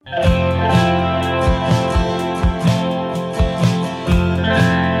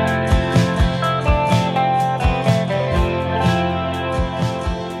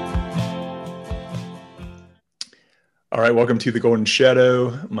right, welcome to The Golden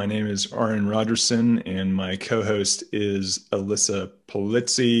Shadow. My name is Aaron Rogerson, and my co-host is Alyssa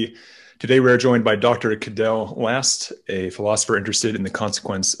Polizzi. Today we are joined by Dr. Cadell Last, a philosopher interested in the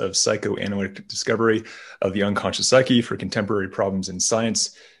consequence of psychoanalytic discovery of the unconscious psyche for contemporary problems in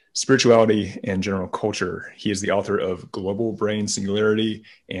science, spirituality, and general culture. He is the author of Global Brain Singularity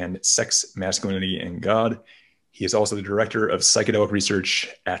and Sex, Masculinity, and God. He is also the director of psychedelic research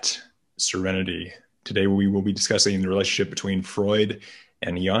at Serenity. Today, we will be discussing the relationship between Freud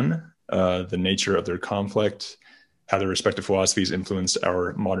and Jung, the nature of their conflict, how their respective philosophies influenced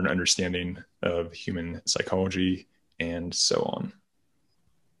our modern understanding of human psychology, and so on.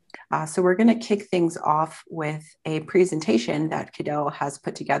 So we're going to kick things off with a presentation that Cadell has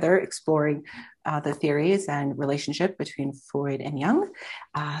put together exploring the theories and relationship between Freud and Jung.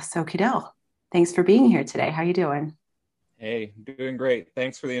 So Cadell, thanks for being here today. How are you doing? Hey, doing great.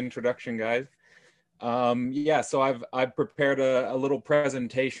 Thanks for the introduction, guys. So I've prepared a little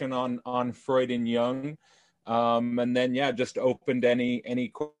presentation on Freud and Jung, and then just opened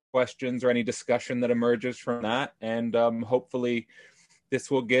any questions or any discussion that emerges from that, and hopefully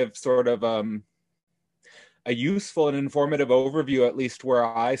this will give sort of a useful and informative overview, at least where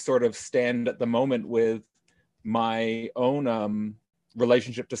I sort of stand at the moment with my own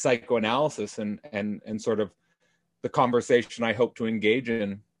relationship to psychoanalysis and sort of the conversation I hope to engage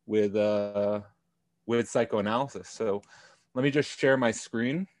in with psychoanalysis. So let me just share my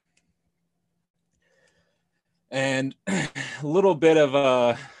screen. And a little bit of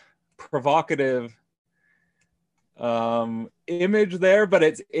a provocative image there,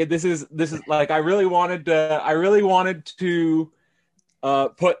 but this is like I really wanted to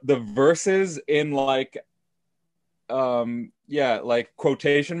put the verses in like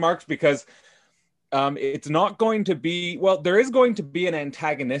quotation marks, because it's not going to be, well, there is going to be an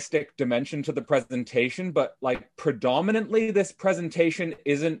antagonistic dimension to the presentation, but like predominantly this presentation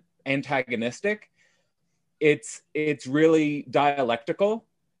isn't antagonistic. It's really dialectical,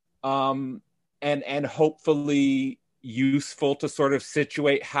 and hopefully useful to sort of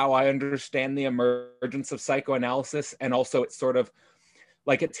situate how I understand the emergence of psychoanalysis, and also it's sort of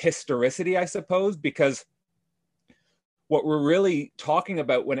like its historicity, I suppose, because what we're really talking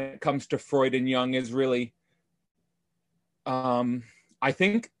about when it comes to Freud and Jung is really, I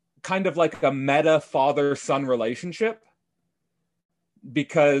think, kind of like a meta father-son relationship,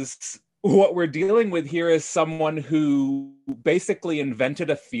 because what we're dealing with here is someone who basically invented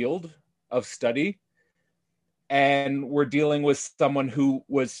a field of study, and we're dealing with someone who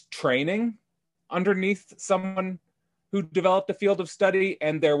was training underneath someone who developed a field of study,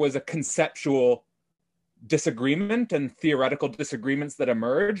 and there was a conceptual disagreement and theoretical disagreements that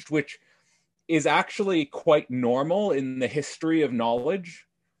emerged, which is actually quite normal in the history of knowledge.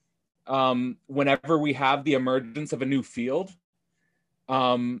 Whenever we have the emergence of a new field,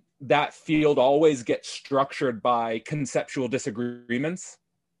 that field always gets structured by conceptual disagreements.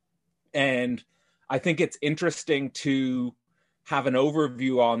 And I think it's interesting to have an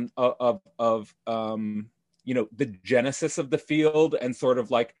overview of the genesis of the field, and sort of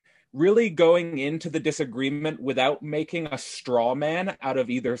like really going into the disagreement without making a straw man out of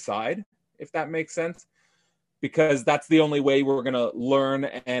either side, if that makes sense, because that's the only way we're going to learn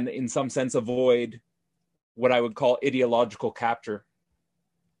and in some sense avoid what I would call ideological capture.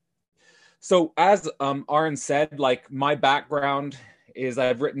 So as Aaron said, like my background is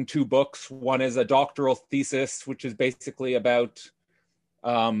I've written 2 books. One is a doctoral thesis, which is basically about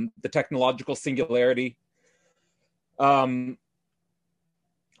the technological singularity.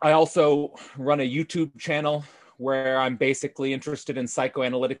 I also run a YouTube channel where I'm basically interested in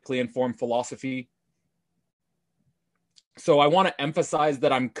psychoanalytically informed philosophy. So I want to emphasize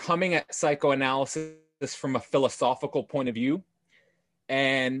that I'm coming at psychoanalysis from a philosophical point of view,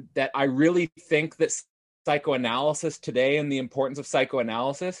 and that I really think that psychoanalysis today and the importance of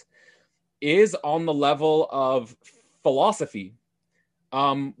psychoanalysis is on the level of philosophy,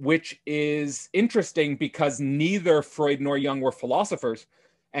 which is interesting because neither Freud nor Jung were philosophers.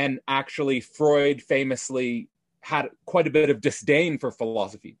 And actually, Freud famously had quite a bit of disdain for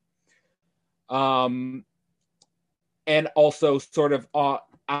philosophy. And also sort of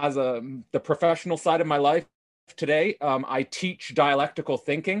as the professional side of my life today, I teach dialectical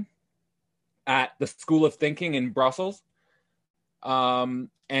thinking at the School of Thinking in Brussels. And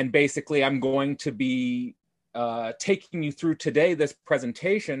basically, I'm going to be taking you through today this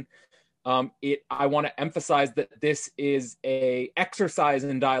presentation. I want to emphasize that this is an exercise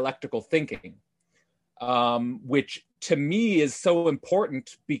in dialectical thinking, which to me is so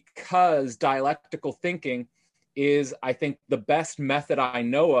important because dialectical thinking is, I think, the best method I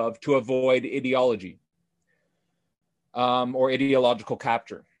know of to avoid ideology. or ideological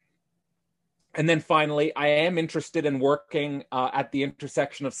capture. And then finally, I am interested in working at the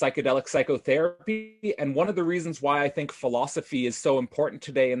intersection of psychedelic psychotherapy. And one of the reasons why I think philosophy is so important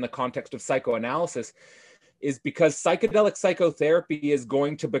today in the context of psychoanalysis is because psychedelic psychotherapy is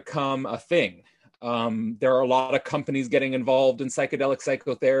going to become a thing. There are a lot of companies getting involved in psychedelic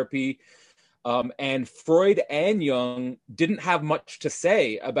psychotherapy. And Freud and Jung didn't have much to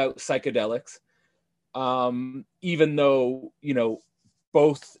say about psychedelics, even though,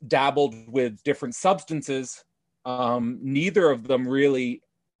 both dabbled with different substances. Neither of them really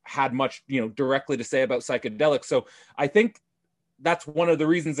had much, directly to say about psychedelics. So I think that's one of the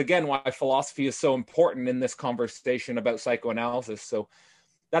reasons, again, why philosophy is so important in this conversation about psychoanalysis. So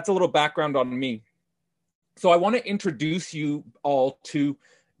that's a little background on me. So I want to introduce you all to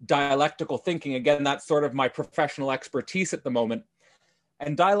dialectical thinking. Again, that's sort of my professional expertise at the moment.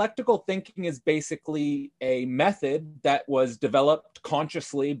 And dialectical thinking is basically a method that was developed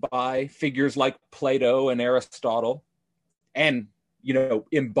consciously by figures like Plato and Aristotle, and,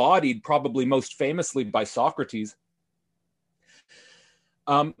 embodied probably most famously by Socrates,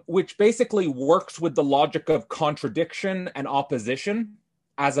 which basically works with the logic of contradiction and opposition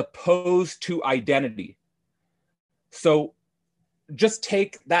as opposed to identity. So just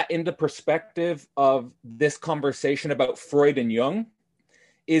take that into perspective of this conversation about Freud and Jung,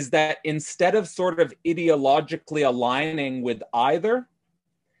 is that instead of sort of ideologically aligning with either,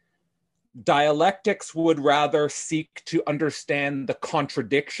 dialectics would rather seek to understand the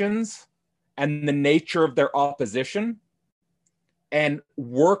contradictions and the nature of their opposition and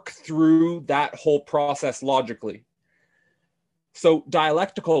work through that whole process logically. So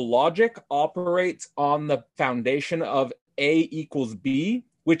dialectical logic operates on the foundation of A equals B,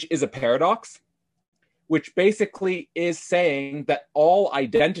 which is a paradox, which basically is saying that all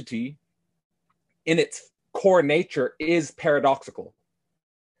identity in its core nature is paradoxical.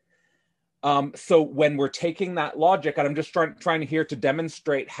 So when we're taking that logic, and I'm just trying here to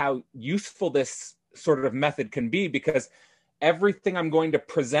demonstrate how useful this sort of method can be, because everything I'm going to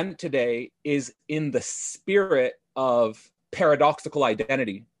present today is in the spirit of paradoxical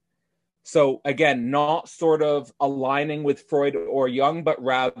identity. So again, not sort of aligning with Freud or Jung, but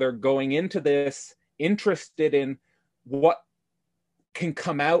rather going into this interested in what can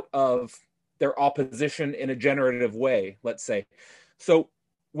come out of their opposition in a generative way, let's say. So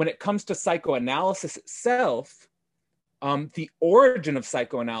when it comes to psychoanalysis itself, the origin of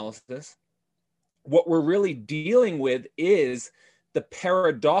psychoanalysis, what we're really dealing with is the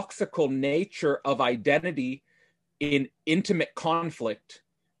paradoxical nature of identity in intimate conflict,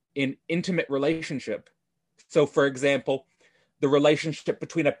 in intimate relationship. So for example, the relationship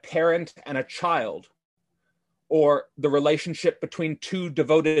between a parent and a child, or the relationship between two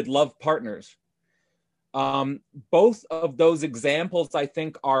devoted love partners. Both of those examples, I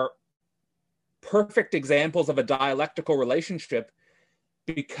think, are perfect examples of a dialectical relationship,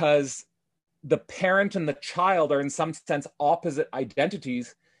 because the parent and the child are in some sense opposite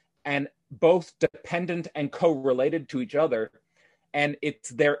identities and both dependent and co-related to each other. And it's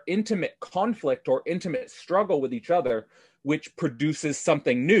their intimate conflict or intimate struggle with each other which produces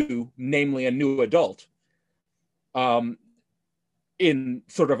something new, namely a new adult, in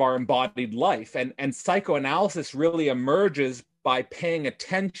sort of our embodied life. And psychoanalysis really emerges by paying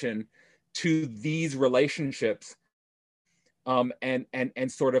attention to these relationships,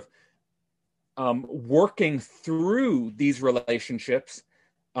 and sort of working through these relationships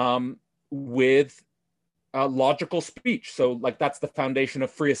with logical speech. So like that's the foundation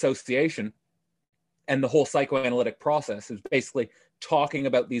of free association. And the whole psychoanalytic process is basically talking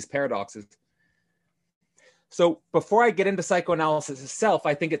about these paradoxes. So before I get into psychoanalysis itself,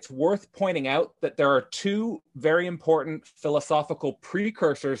 I think it's worth pointing out that there are two very important philosophical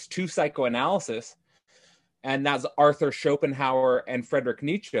precursors to psychoanalysis, and that's Arthur Schopenhauer and Friedrich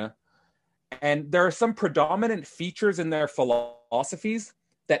Nietzsche. And there are some predominant features in their philosophies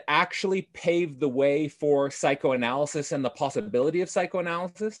that actually paved the way for psychoanalysis and the possibility of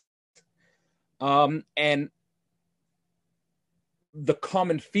psychoanalysis. And the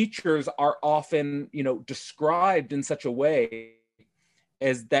common features are often, described in such a way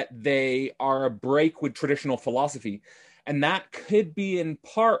as that they are a break with traditional philosophy. And that could be in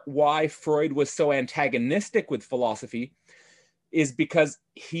part why Freud was so antagonistic with philosophy, is because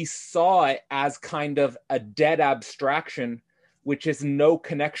he saw it as kind of a dead abstraction, which is no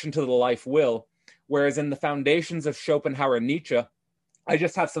connection to the life will. Whereas in the foundations of Schopenhauer and Nietzsche, I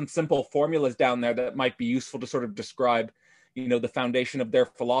just have some simple formulas down there that might be useful to sort of describe, the foundation of their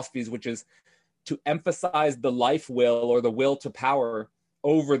philosophies, which is to emphasize the life will or the will to power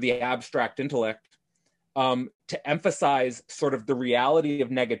over the abstract intellect. to emphasize sort of the reality of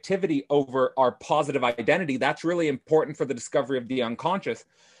negativity over our positive identity, that's really important for the discovery of the unconscious,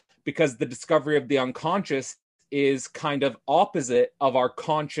 because the discovery of the unconscious is kind of opposite of our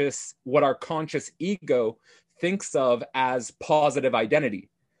conscious, what our conscious ego thinks of as positive identity.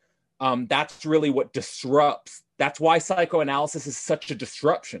 That's really what disrupts. That's why psychoanalysis is such a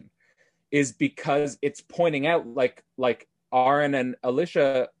disruption, is because it's pointing out, like Aaron and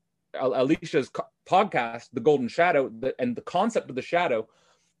Alicia's podcast, The Golden Shadow, and the concept of the shadow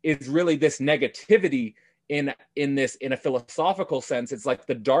is really this negativity in a philosophical sense. It's like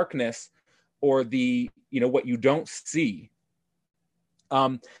the darkness, or the, what you don't see.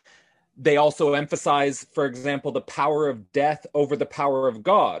 They also emphasize, for example, the power of death over the power of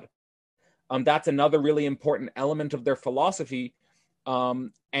God. That's another really important element of their philosophy,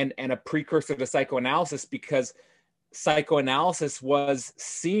 and a precursor to psychoanalysis, because psychoanalysis was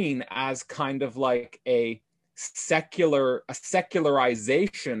seen as kind of like a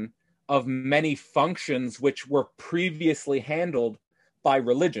secularization of many functions which were previously handled by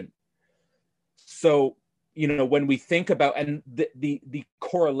religion. So, when we think about, and the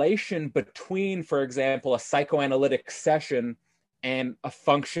correlation between, for example, a psychoanalytic session and a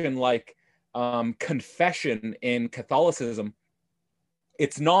function like confession in Catholicism,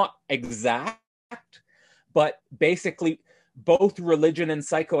 it's not exact, but basically both religion and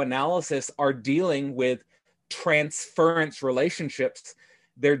psychoanalysis are dealing with transference relationships.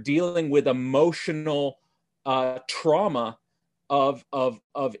 They're dealing with emotional trauma of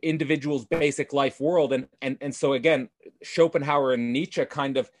individuals' basic life world. And so again, Schopenhauer and Nietzsche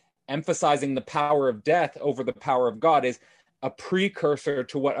kind of emphasizing the power of death over the power of God is a precursor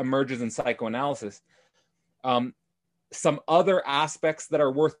to what emerges in psychoanalysis. Some other aspects that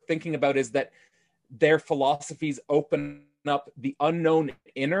are worth thinking about is that their philosophies open up the unknown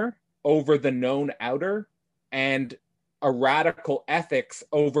inner over the known outer, and a radical ethics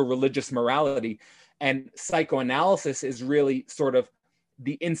over religious morality. And psychoanalysis is really sort of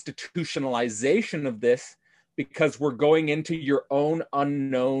the institutionalization of this, because we're going into your own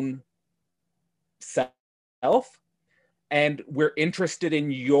unknown self, and we're interested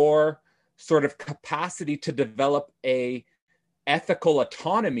in your sort of capacity to develop a ethical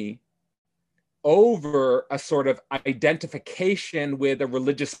autonomy over a sort of identification with a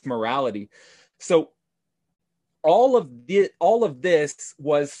religious morality. So all of this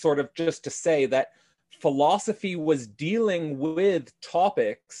was sort of just to say that philosophy was dealing with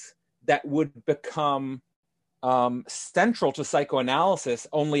topics that would become central to psychoanalysis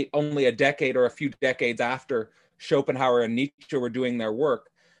only a decade or a few decades after Schopenhauer and Nietzsche were doing their work.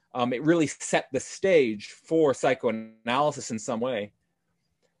 It really set the stage for psychoanalysis in some way.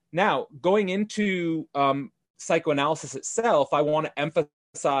 Now, going into psychoanalysis itself, I want to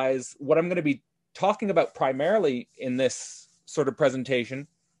emphasize what I'm going to be talking about primarily in this sort of presentation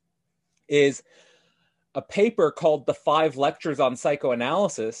is a paper called The 5 Lectures on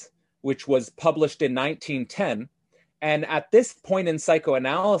Psychoanalysis, which was published in 1910. And at this point in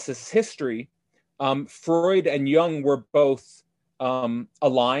psychoanalysis history, Freud and Jung were both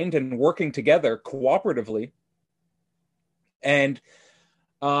aligned and working together cooperatively. And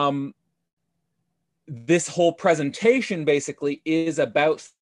this whole presentation basically is about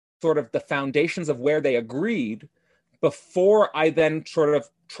sort of the foundations of where they agreed, before I then sort of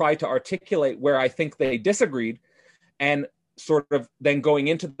try to articulate where I think they disagreed, and sort of then going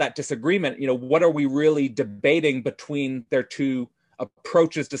into that disagreement, what are we really debating between their two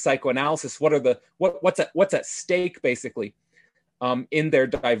approaches to psychoanalysis? What's at stake basically in their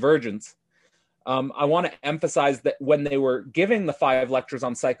divergence? I want to emphasize that when they were giving the 5 lectures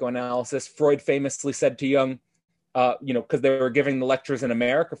on psychoanalysis, Freud famously said to Jung, because they were giving the lectures in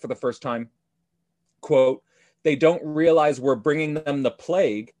America for the first time, quote, "They don't realize we're bringing them the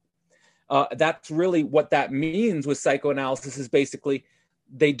plague." That's really what that means with psychoanalysis, is basically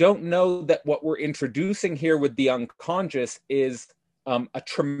they don't know that what we're introducing here with the unconscious is a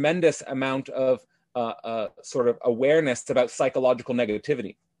tremendous amount of sort of awareness about psychological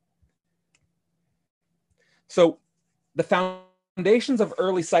negativity. So the foundations of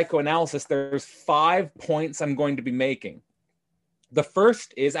early psychoanalysis, there's 5 points I'm going to be making. The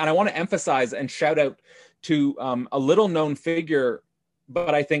first is, and I want to emphasize and shout out to a little known figure,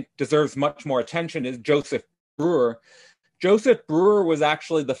 but I think deserves much more attention, is Joseph Breuer. Joseph Breuer was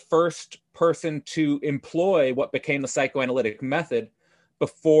actually the first person to employ what became the psychoanalytic method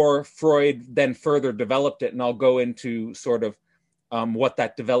before Freud then further developed it. And I'll go into sort of what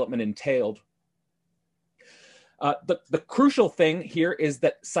that development entailed. The crucial thing here is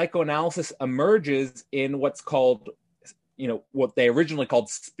that psychoanalysis emerges in what's called, what they originally called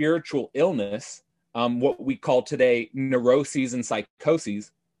spiritual illness, what we call today neuroses and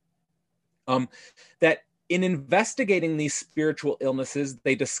psychoses, that in investigating these spiritual illnesses,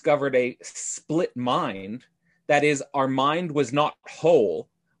 they discovered a split mind. That is, our mind was not whole,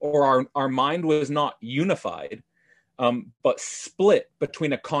 or our mind was not unified, but split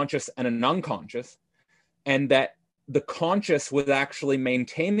between a conscious and an unconscious, and that the conscious was actually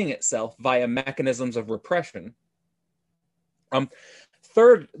maintaining itself via mechanisms of repression.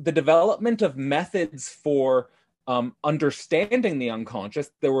 Third, the development of methods for understanding the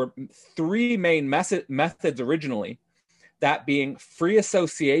unconscious. There were three main methods originally, that being free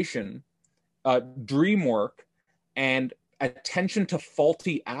association, dream work, and attention to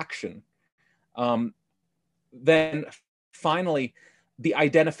faulty action. Then finally, the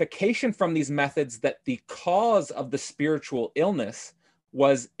identification from these methods that the cause of the spiritual illness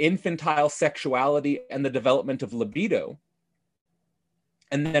was infantile sexuality and the development of libido.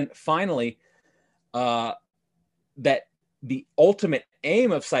 And then finally, that the ultimate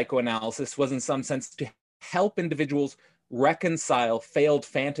aim of psychoanalysis was in some sense to help individuals reconcile failed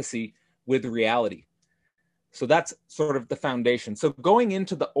fantasy with reality. So that's sort of the foundation. So going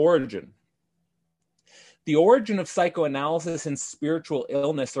into the origin of psychoanalysis and spiritual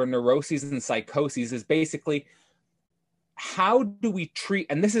illness or neuroses and psychoses is basically, how do we treat,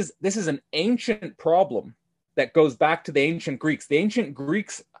 and this is an ancient problem that goes back to the ancient Greeks. The ancient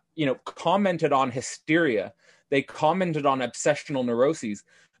Greeks, commented on hysteria. They commented on obsessional neuroses,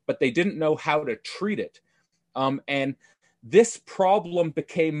 but they didn't know how to treat it. And this problem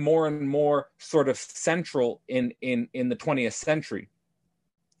became more and more sort of central in the 20th century.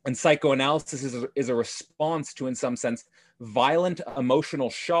 And psychoanalysis is a response to, in some sense, violent emotional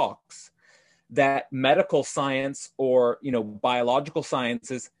shocks that medical science or biological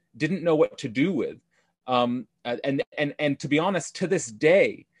sciences didn't know what to do with. And to be honest, to this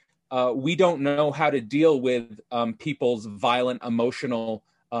day, we don't know how to deal with people's violent emotional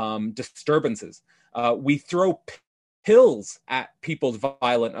disturbances. We throw pills at people's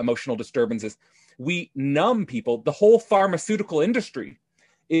violent emotional disturbances. We numb people. The whole pharmaceutical industry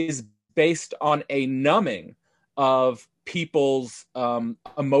is based on a numbing of people's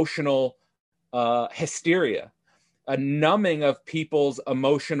emotional hysteria, a numbing of people's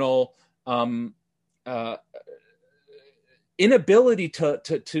emotional inability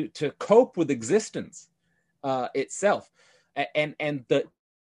to cope with existence itself. And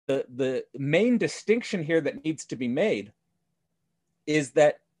the main distinction here that needs to be made is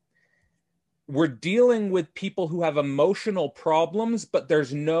that we're dealing with people who have emotional problems, but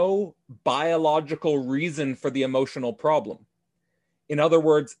there's no biological reason for the emotional problem. In other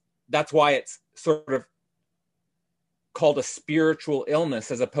words, that's why it's sort of called a spiritual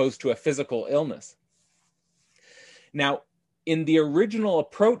illness as opposed to a physical illness. Now, in the original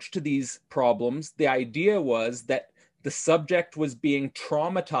approach to these problems, the idea was that the subject was being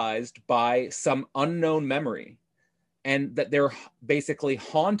traumatized by some unknown memory, and that they're basically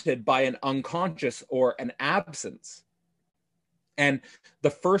haunted by an unconscious or an absence. And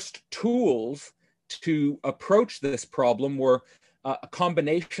the first tools to approach this problem were a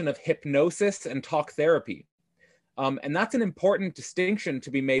combination of hypnosis and talk therapy. And that's an important distinction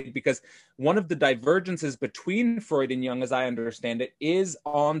to be made, because one of the divergences between Freud and Jung, as I understand it, is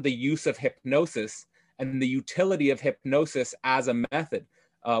on the use of hypnosis and the utility of hypnosis as a method.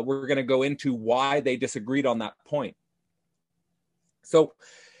 We're going to go into why they disagreed on that point. So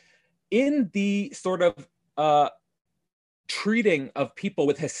in the sort of treating of people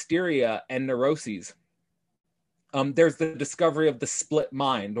with hysteria and neuroses, there's the discovery of the split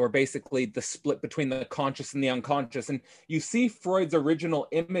mind, or basically the split between the conscious and the unconscious. And you see Freud's original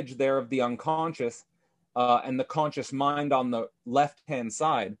image there of the unconscious and the conscious mind on the left-hand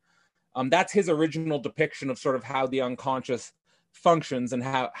side. That's his original depiction of sort of how the unconscious functions and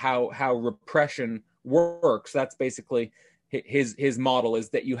how repression works. That's basically his model, is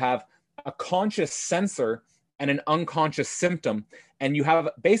that you have a conscious sensor and an unconscious symptom, and you have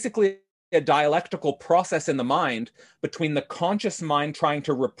basically a dialectical process in the mind between the conscious mind trying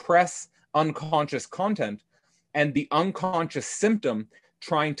to repress unconscious content and the unconscious symptom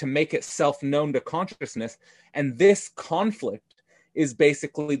trying to make itself known to consciousness. And this conflict is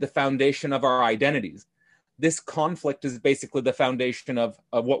basically the foundation of our identities. This conflict is basically the foundation of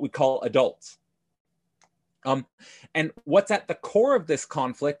what we call adults. And what's at the core of this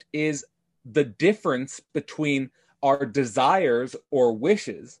conflict is the difference between our desires or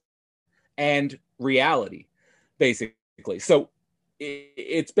wishes and reality, basically. So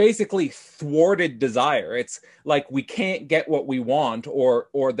it's basically thwarted desire. It's like we can't get what we want, or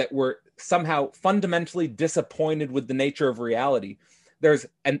that we're somehow fundamentally disappointed with the nature of reality.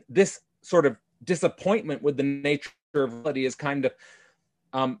 And this sort of disappointment with the nature of reality is kind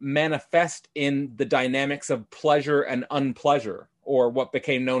of manifest in the dynamics of pleasure and unpleasure, or what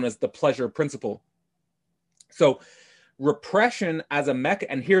became known as the pleasure principle. So repression as a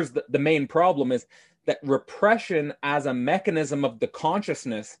and here's the main problem, is that repression as a mechanism of the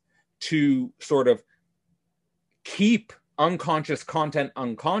consciousness to sort of keep unconscious content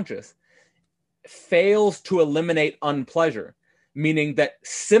unconscious fails to eliminate unpleasure, meaning that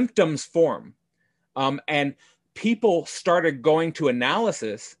symptoms form. And people started going to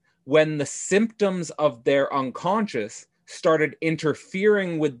analysis when the symptoms of their unconscious started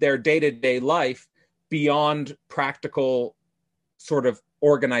interfering with their day-to-day life beyond practical sort of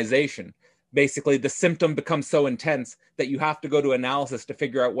organization. Basically, the symptom becomes so intense that you have to go to analysis to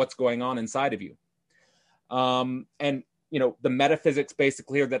figure out what's going on inside of you. And, you know, the metaphysics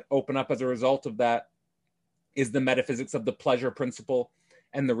basically here that open up as a result of that is the metaphysics of the pleasure principle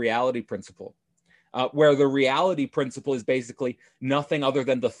and the reality principle, where the reality principle is basically nothing other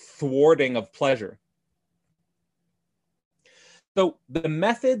than the thwarting of pleasure. So the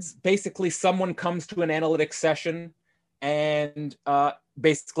methods, basically someone comes to an analytic session and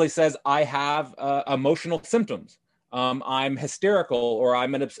basically says, I have emotional symptoms. I'm hysterical, or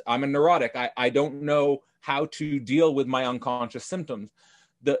I'm a neurotic. I don't know how to deal with my unconscious symptoms.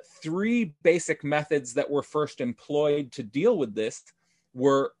 The three basic methods that were first employed to deal with this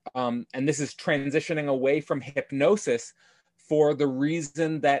were, and this is transitioning away from hypnosis for the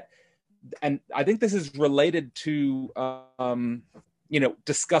reason that, and I think this is related to, you know,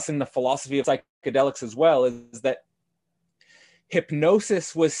 discussing the philosophy of psychedelics as well, is that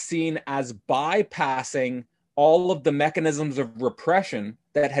hypnosis was seen as bypassing all of the mechanisms of repression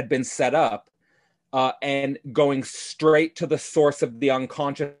that had been set up and going straight to the source of the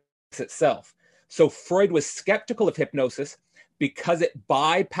unconscious itself. So Freud was skeptical of hypnosis because it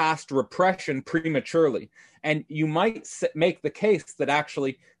bypassed repression prematurely. And you might make the case that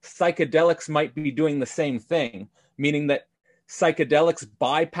actually psychedelics might be doing the same thing, meaning that psychedelics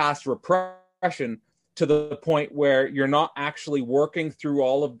bypass repression to the point where you're not actually working through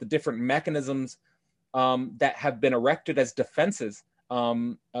all of the different mechanisms that have been erected as defenses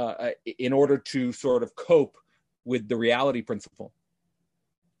in order to sort of cope with the reality principle.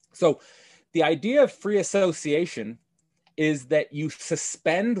 So the idea of free association is that you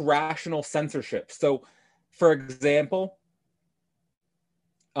suspend rational censorship. So for example,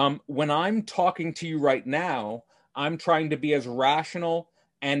 when I'm talking to you right now, I'm trying to be as rational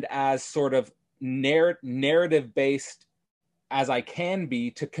and as sort of narrative based as I can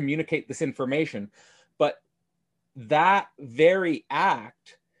be to communicate this information. But that very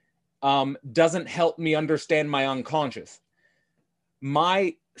act doesn't help me understand my unconscious.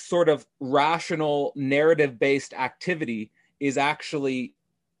 My sort of rational narrative based activity is actually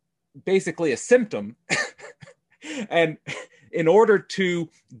basically a symptom. And in order to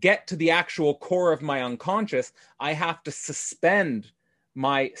get to the actual core of my unconscious, I have to suspend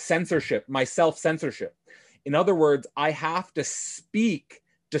my censorship, my self-censorship. In other words, I have to speak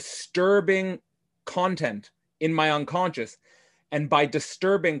disturbing content in my unconscious. And by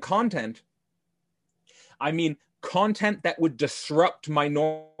disturbing content, I mean content that would disrupt my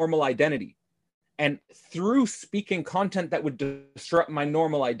normal identity. And through speaking content that would disrupt my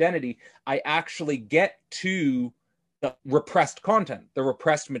normal identity, I actually get to the repressed content, the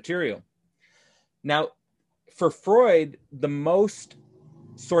repressed material. Now, for Freud, the most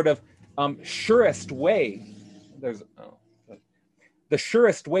sort of surest way, the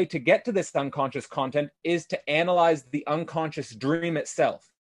surest way to get to this unconscious content is to analyze the unconscious dream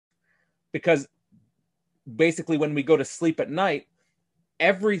itself. Because basically when we go to sleep at night,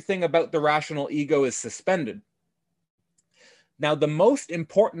 everything about the rational ego is suspended. Now, the most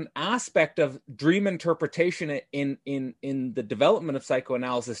important aspect of dream interpretation in the development of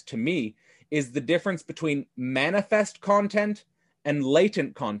psychoanalysis to me is the difference between manifest content and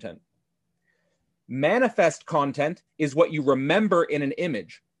latent content. Manifest content is what you remember in an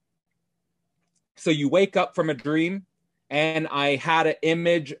image. So you wake up from a dream and I had an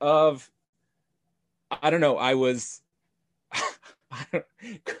image of, I don't know, I was,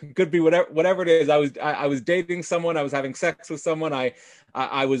 could be whatever it is. I was dating someone, I was having sex with someone,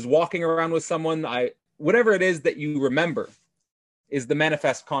 I was walking around with someone, whatever it is that you remember is the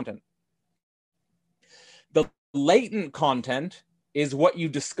manifest content. The latent content is what you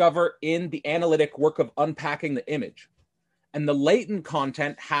discover in the analytic work of unpacking the image. And the latent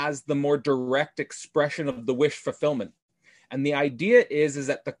content has the more direct expression of the wish fulfillment. And the idea is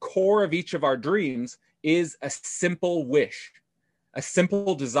that the core of each of our dreams is a simple wish, a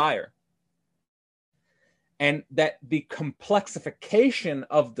simple desire. And that the complexification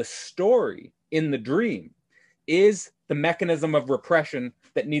of the story in the dream is the mechanism of repression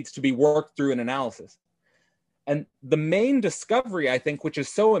that needs to be worked through in analysis. And the main discovery, I think, which is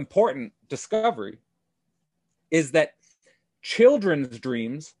so important discovery, is that children's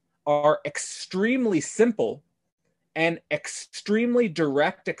dreams are extremely simple and extremely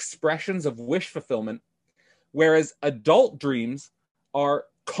direct expressions of wish fulfillment, whereas adult dreams are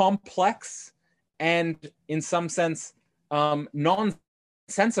complex and, in some sense,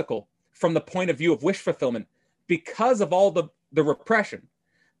 nonsensical from the point of view of wish fulfillment because of all the repression,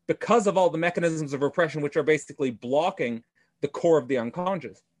 because of all the mechanisms of repression which are basically blocking the core of the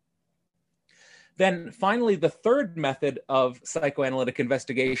unconscious. Then finally, the third method of psychoanalytic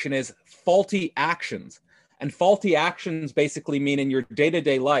investigation is faulty actions. And faulty actions basically mean in your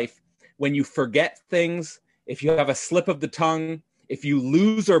day-to-day life, when you forget things, if you have a slip of the tongue, if you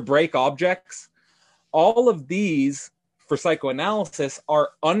lose or break objects, all of these for psychoanalysis are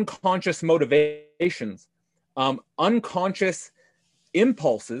unconscious motivations, unconscious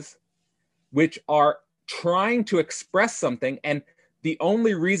impulses, which are trying to express something. And the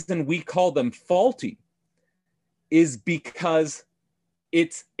only reason we call them faulty is because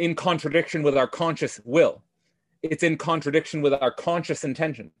it's in contradiction with our conscious will. It's in contradiction with our conscious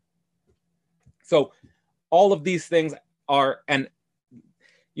intention. So all of these things are, and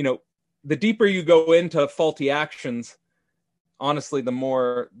the deeper you go into faulty actions, honestly, the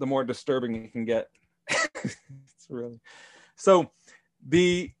more disturbing it can get. It's really so.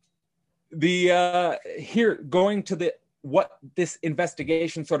 Here going to what this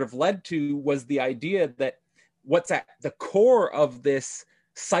investigation sort of led to was the idea that what's at the core of this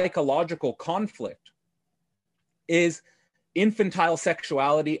psychological conflict is infantile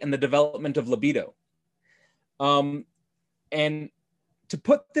sexuality and the development of libido. And to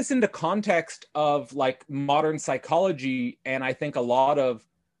put this into context of like modern psychology, and I think a lot of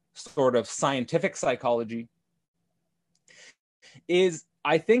sort of scientific psychology, is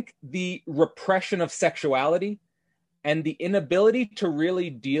I think the repression of sexuality and the inability to really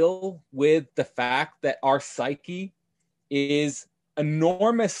deal with the fact that our psyche is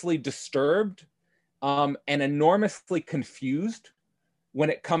enormously disturbed and enormously confused when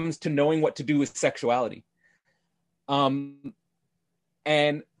it comes to knowing what to do with sexuality.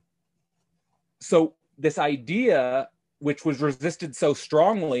 And so this idea, which was resisted so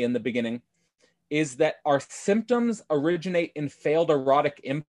strongly in the beginning, is that our symptoms originate in failed erotic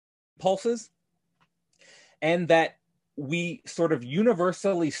impulses, and that we sort of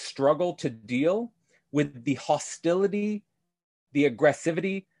universally struggle to deal with the hostility, the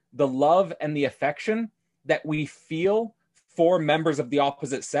aggressivity, the love, and the affection that we feel for members of the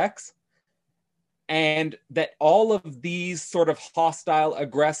opposite sex. And that all of these sort of hostile,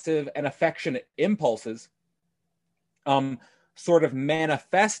 aggressive, and affectionate impulses sort of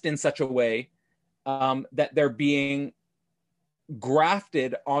manifest in such a way that they're being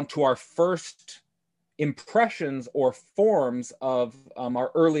grafted onto our first impressions or forms of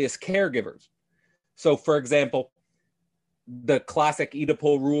our earliest caregivers. So, for example, the classic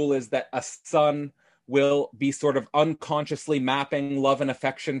Oedipal rule is that a son will be sort of unconsciously mapping love and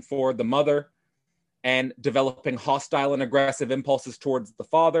affection for the mother and developing hostile and aggressive impulses towards the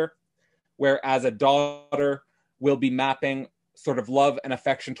father, whereas a daughter will be mapping sort of love and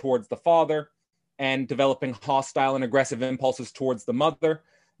affection towards the father and developing hostile and aggressive impulses towards the mother.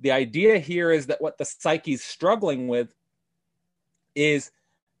 The idea here is that what the psyche is struggling with is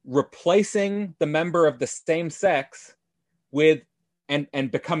replacing the member of the same sex with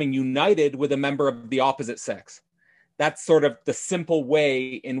and becoming united with a member of the opposite sex. That's sort of the simple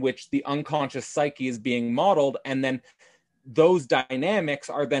way in which the unconscious psyche is being modeled. And then those dynamics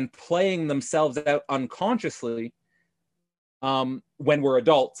are then playing themselves out unconsciously when we're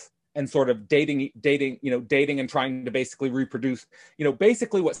adults and sort of dating and trying to basically reproduce.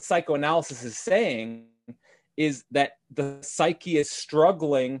 Basically what psychoanalysis is saying is that the psyche is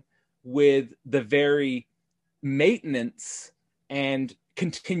struggling with the very maintenance and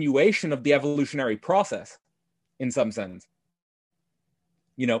continuation of the evolutionary process in some sense,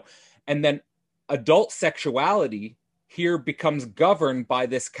 and then adult sexuality here becomes governed by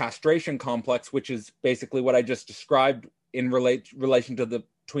this castration complex, which is basically what I just described in relation to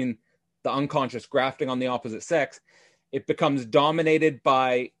between the unconscious grafting on the opposite sex. It becomes dominated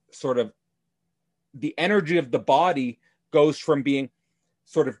by sort of the energy of the body goes from being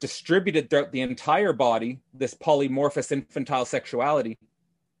sort of distributed throughout the entire body, this polymorphous infantile sexuality,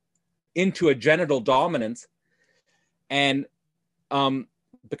 into a genital dominance, and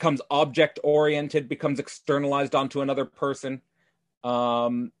becomes object oriented, becomes externalized onto another person,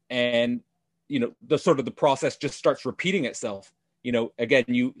 and the process just starts repeating itself Again,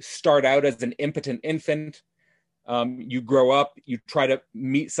 you start out as an impotent infant. You grow up, you try to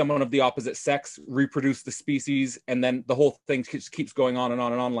meet someone of the opposite sex, reproduce the species, and then the whole thing just keeps going on and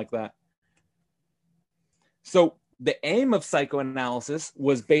on and on like that. So the aim of psychoanalysis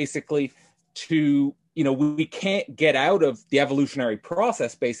was basically to, we can't get out of the evolutionary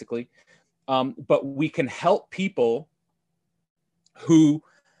process, basically, but we can help people who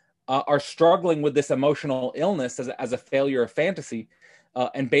are struggling with this emotional illness as a failure of fantasy,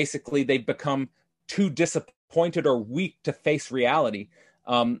 and basically they've become too disappointed or weak to face reality.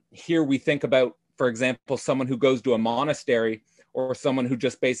 Here we think about, for example, someone who goes to a monastery or someone who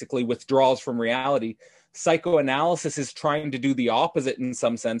just basically withdraws from reality. Psychoanalysis is trying to do the opposite in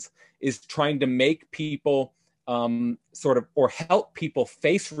some sense, is trying to make people or help people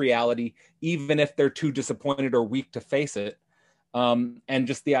face reality, even if they're too disappointed or weak to face it. And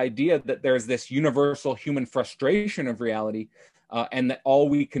just the idea that there's this universal human frustration of reality, and that all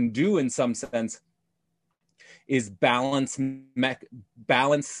we can do in some sense is balance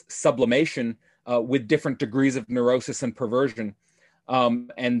sublimation with different degrees of neurosis and perversion.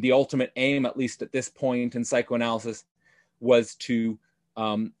 And the ultimate aim, at least at this point in psychoanalysis, was to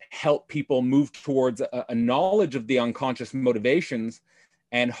help people move towards a knowledge of the unconscious motivations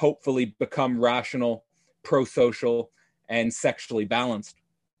and hopefully become rational, pro-social, and sexually balanced.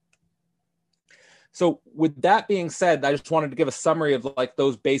 So with that being said, I just wanted to give a summary of like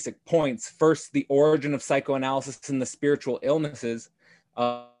those basic points. First, the origin of psychoanalysis and the spiritual illnesses,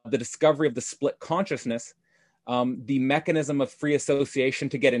 the discovery of the split consciousness, the mechanism of free association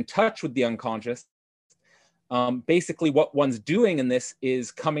to get in touch with the unconscious. Basically, what one's doing in this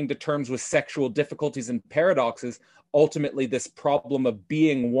is coming to terms with sexual difficulties and paradoxes, ultimately this problem of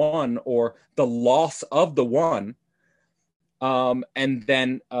being one or the loss of the one, and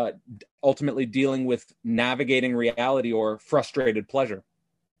then ultimately dealing with navigating reality or frustrated pleasure.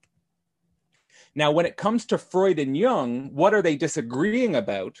 Now, when it comes to Freud and Jung, what are they disagreeing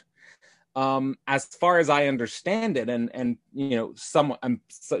about? As far as I understand it, and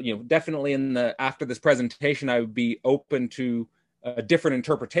definitely after this presentation, I would be open to different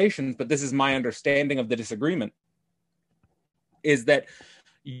interpretations, but this is my understanding of the disagreement, is that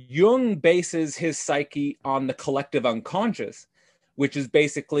Jung bases his psyche on the collective unconscious, which is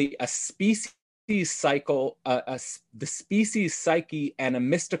basically a species cycle, the species psyche and a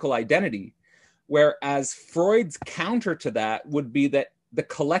mystical identity, whereas Freud's counter to that would be that the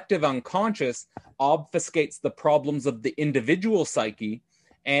collective unconscious obfuscates the problems of the individual psyche,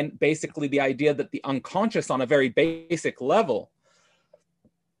 and basically the idea that the unconscious on a very basic level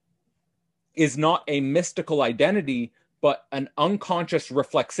is not a mystical identity, but an unconscious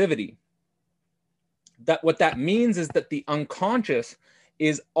reflexivity. What that means is that the unconscious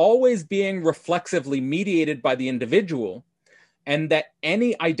is always being reflexively mediated by the individual, and that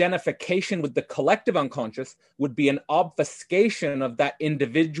any identification with the collective unconscious would be an obfuscation of that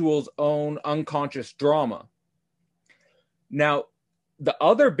individual's own unconscious drama. Now, the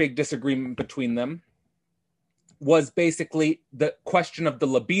other big disagreement between them was basically the question of the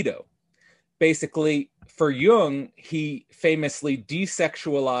libido. Basically, for Jung, he famously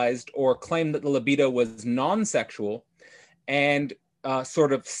desexualized or claimed that the libido was non-sexual, and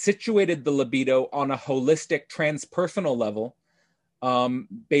sort of situated the libido on a holistic transpersonal level,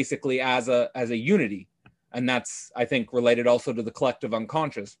 basically as a unity. And that's, I think, related also to the collective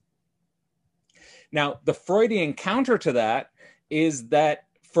unconscious. Now, the Freudian counter to that is that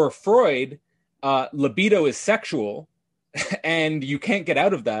for Freud, libido is sexual and you can't get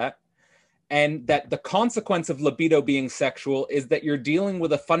out of that. And that the consequence of libido being sexual is that you're dealing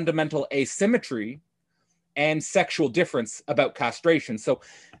with a fundamental asymmetry and sexual difference about castration. So,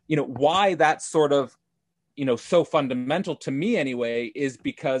 why that's sort of, so fundamental to me anyway, is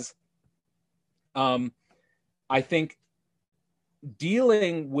because I think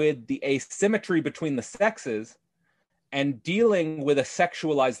dealing with the asymmetry between the sexes and dealing with a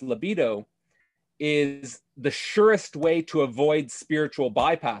sexualized libido is the surest way to avoid spiritual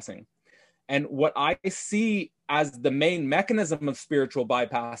bypassing. And what I see as the main mechanism of spiritual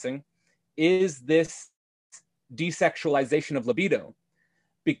bypassing is this desexualization of libido,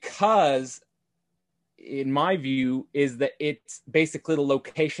 because in my view is that it's basically the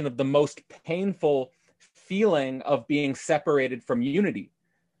location of the most painful feeling of being separated from unity,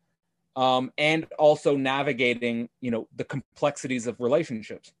 and also navigating, the complexities of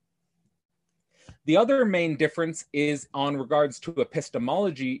relationships. The other main difference is on regards to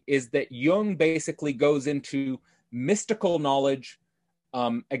epistemology, is that Jung basically goes into mystical knowledge,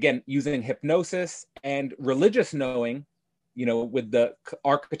 again, using hypnosis and religious knowing, with the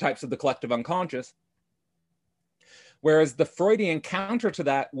archetypes of the collective unconscious, Whereas the Freudian counter to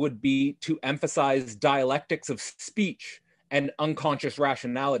that would be to emphasize dialectics of speech and unconscious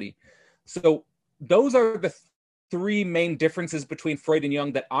rationality. So those are the three main differences between Freud and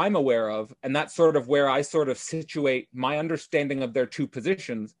Jung that I'm aware of, and that's sort of where I sort of situate my understanding of their two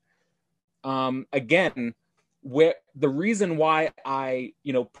positions. Again, where the reason why I,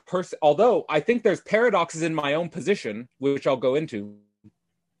 although I think there's paradoxes in my own position, which I'll go into,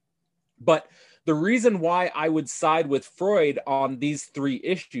 but the reason why I would side with Freud on these three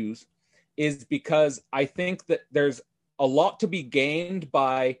issues is because I think that there's a lot to be gained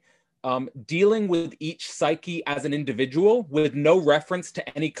by dealing with each psyche as an individual with no reference to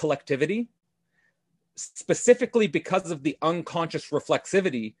any collectivity, specifically because of the unconscious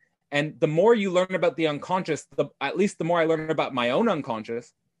reflexivity. And the more you learn about the unconscious, at least the more I learn about my own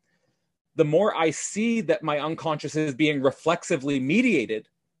unconscious, the more I see that my unconscious is being reflexively mediated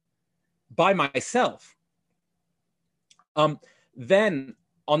by myself. Then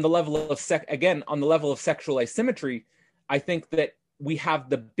on the level of on the level of sexual asymmetry, I think that we have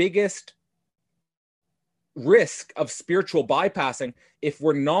the biggest risk of spiritual bypassing if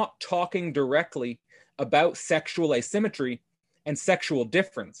we're not talking directly about sexual asymmetry and sexual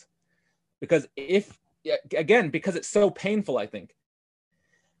difference. Because because it's so painful, I think.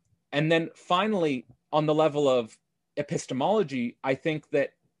 And then finally, on the level of epistemology, I think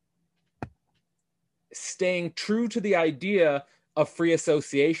that staying true to the idea of free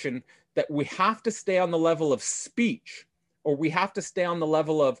association, that we have to stay on the level of speech, or we have to stay on the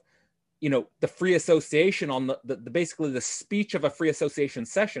level of, the free association, on the basically the speech of a free association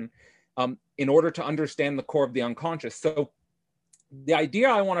session, in order to understand the core of the unconscious. So the idea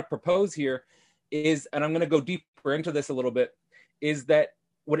I want to propose here is, and I'm going to go deeper into this a little bit, is that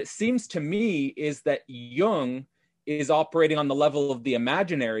what it seems to me is that Jung is operating on the level of the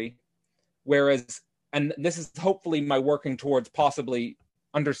imaginary, whereas, and this is hopefully my working towards possibly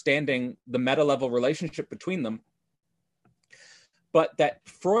understanding the meta-level relationship between them, but that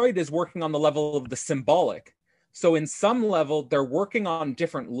Freud is working on the level of the symbolic. So in some level, they're working on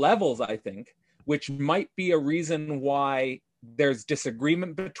different levels, I think, which might be a reason why there's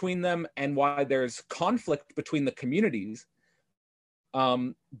disagreement between them and why there's conflict between the communities.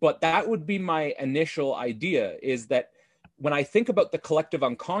 But that would be my initial idea, is that when I think about the collective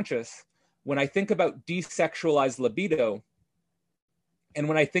unconscious, when I think about desexualized libido, and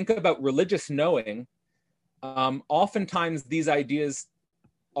when I think about religious knowing, oftentimes these ideas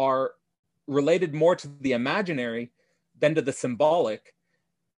are related more to the imaginary than to the symbolic.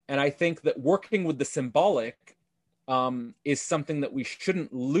 And I think that working with the symbolic is something that we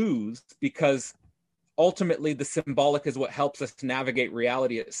shouldn't lose, because ultimately the symbolic is what helps us to navigate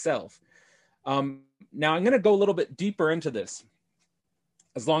reality itself. Now I'm going to go a little bit deeper into this.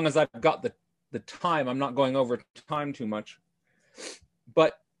 As long as I've got the time, I'm not going over time too much.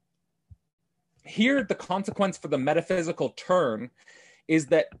 But here, the consequence for the metaphysical turn is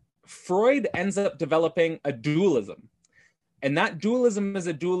that Freud ends up developing a dualism. And that dualism is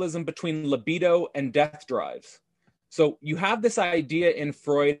a dualism between libido and death drives. So you have this idea in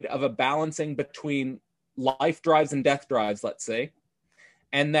Freud of a balancing between life drives and death drives, let's say,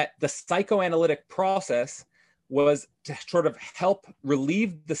 and that the psychoanalytic process was to sort of help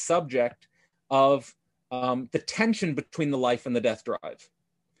relieve the subject of the tension between the life and the death drive.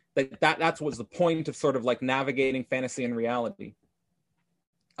 That was the point of sort of like navigating fantasy and reality.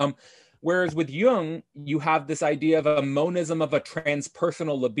 Whereas with Jung, you have this idea of a monism of a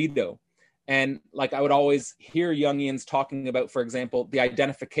transpersonal libido. And like I would always hear Jungians talking about, for example, the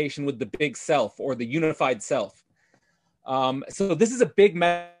identification with the big self or the unified self. So this is a big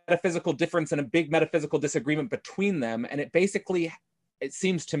metaphysical difference and a big metaphysical disagreement between them. And it basically, it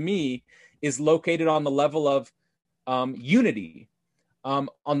seems to me, is located on the level of unity, on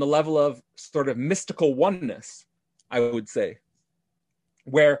the level of sort of mystical oneness, I would say,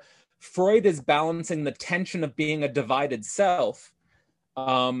 where Freud is balancing the tension of being a divided self.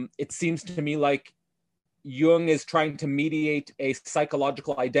 It seems to me like Jung is trying to mediate a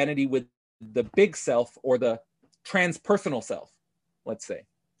psychological identity with the big self, or the transpersonal self, let's say.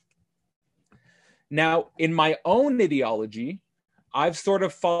 Now, in my own ideology, I've sort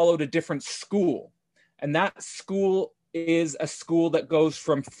of followed a different school. And that school is a school that goes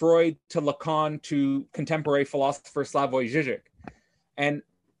from Freud to Lacan to contemporary philosopher Slavoj Žižek. And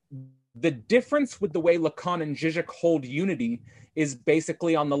the difference with the way Lacan and Žižek hold unity is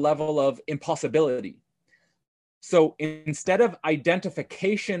basically on the level of impossibility. So instead of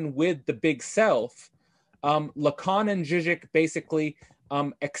identification with the big self, Lacan and Žižek basically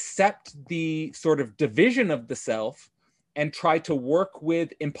accept the sort of division of the self and try to work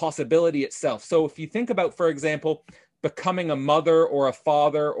with impossibility itself. So if you think about, for example, becoming a mother or a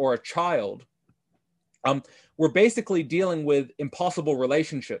father or a child, we're basically dealing with impossible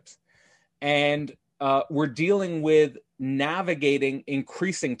relationships. And we're dealing with navigating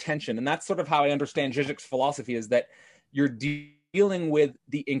increasing tension. And that's sort of how I understand Zizek's philosophy, is that you're dealing with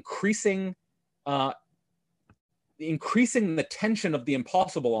the increasing the tension of the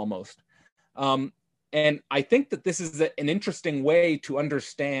impossible almost. And I think that this is an interesting way to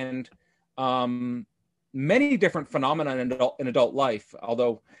understand many different phenomena in adult life,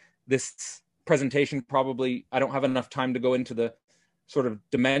 although this presentation probably, I don't have enough time to go into the sort of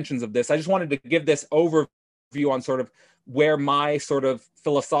dimensions of this. I just wanted to give this overview on sort of where my sort of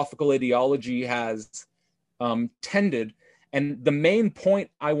philosophical ideology has tended. And the main point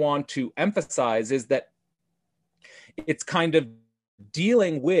I want to emphasize is that it's kind of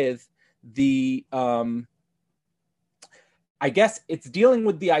dealing with the, I guess it's dealing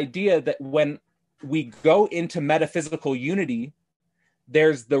with the idea that when we go into metaphysical unity,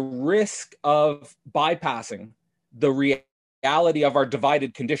 there's the risk of bypassing the reality of our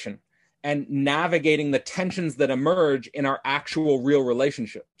divided condition and navigating the tensions that emerge in our actual real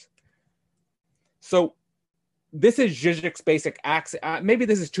relationships. So this is Zizek's basic axis. Maybe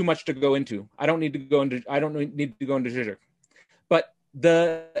this is too much to go into. I don't need to go into Zizek. But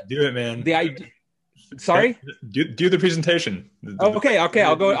do it, man. The idea. Sorry. Do the presentation. Okay. I'll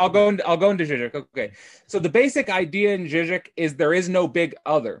go into Zizek. Okay. So the basic idea in Zizek is there is no big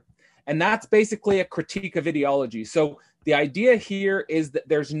other, and that's basically a critique of ideology. So the idea here is that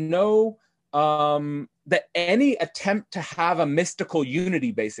there's no that any attempt to have a mystical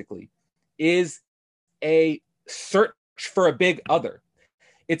unity basically is a search for a big other.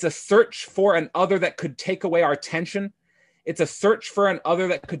 It's a search for an other that could take away our tension. It's a search for an other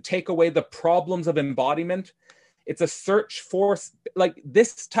that could take away the problems of embodiment. It's a search for, like,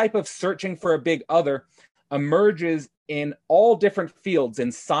 this type of searching for a big other emerges in all different fields,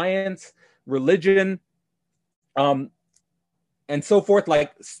 in science, religion, and so forth.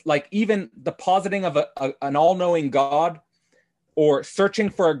 Like even the positing of an all-knowing God, or searching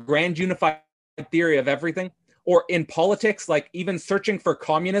for a grand unified theory of everything, or in politics, like even searching for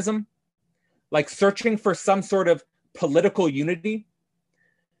communism, like searching for some sort of political unity.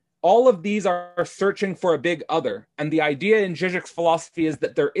 All of these are searching for a big other. And the idea in Zizek's philosophy is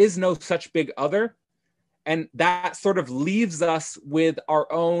that there is no such big other. And that sort of leaves us with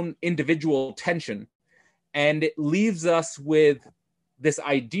our own individual tension. And it leaves us with this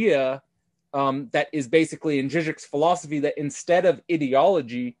idea that is basically in Zizek's philosophy, that instead of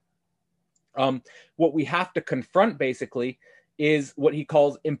ideology, what we have to confront basically is what he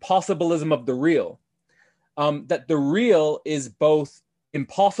calls impossibilism of the real. That the real is both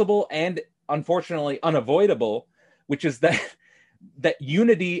impossible and unfortunately unavoidable, which is that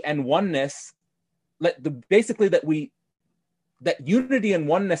unity and oneness, basically that unity and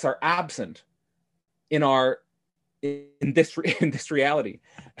oneness are absent in this reality,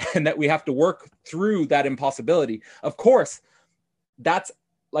 and that we have to work through that impossibility. Of course, that's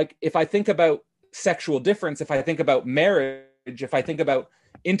like, if I think about sexual difference, if I think about marriage, if I think about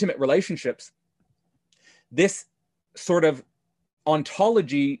intimate relationships, this sort of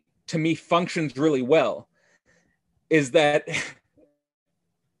ontology to me functions really well. Is that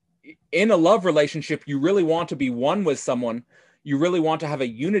in a love relationship, you really want to be one with someone, you really want to have a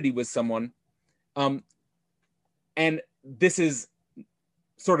unity with someone, and this is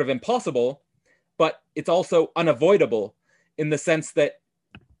sort of impossible, but it's also unavoidable in the sense that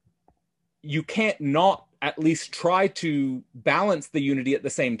you can't not at least try to balance the unity at the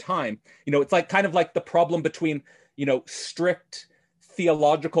same time. It's like kind of like the problem between, strict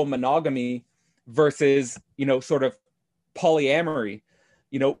theological monogamy versus, sort of polyamory,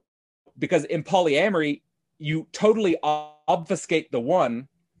 because in polyamory, you totally obfuscate the one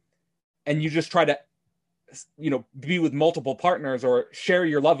and you just try to, be with multiple partners or share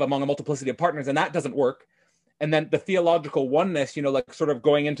your love among a multiplicity of partners, and that doesn't work. And then the theological oneness, like sort of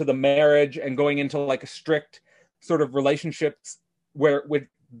going into the marriage and going into like a strict sort of relationships where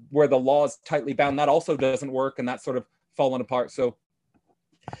the law is tightly bound, that also doesn't work, and that's sort of fallen apart. So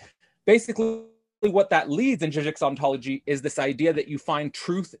basically what that leads in Zizek's ontology is this idea that you find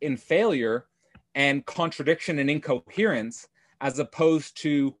truth in failure and contradiction and incoherence, as opposed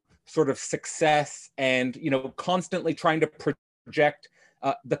to sort of success and, constantly trying to project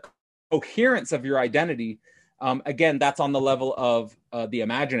the coherence of your identity. Again, that's on the level of the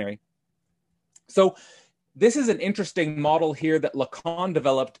imaginary. So this is an interesting model here that Lacan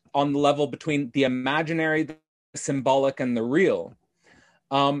developed on the level between the imaginary, the symbolic, and the real.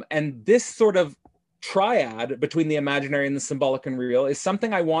 And this sort of triad between the imaginary and the symbolic and real is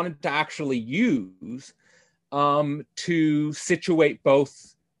something I wanted to actually use to situate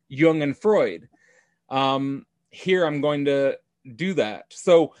both Jung and Freud. Here I'm going to do that.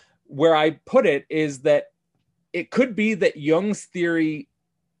 So where I put it is that it could be that Jung's theory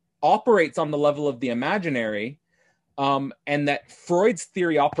operates on the level of the imaginary, and that Freud's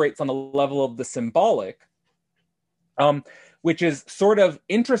theory operates on the level of the symbolic, which is sort of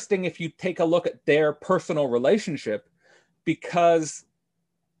interesting if you take a look at their personal relationship, because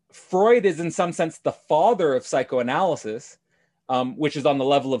Freud is in some sense the father of psychoanalysis, which is on the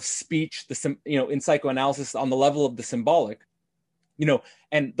level of speech, in psychoanalysis on the level of the symbolic,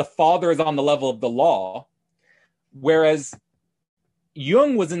 and the father is on the level of the law, whereas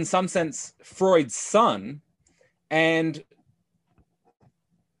Jung was in some sense Freud's son, and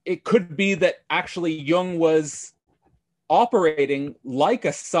it could be that actually Jung was operating like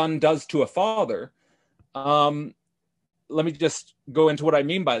a son does to a father. Let me just go into what I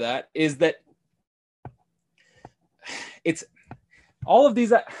mean by that, is that it's all of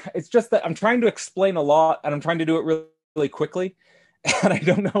these, it's just that I'm trying to explain a lot and I'm trying to do it really, really quickly. And I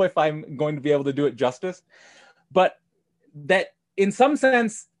don't know if I'm going to be able to do it justice, but that in some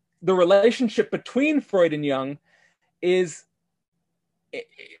sense, the relationship between Freud and Jung is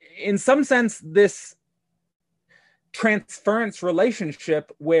in some sense this transference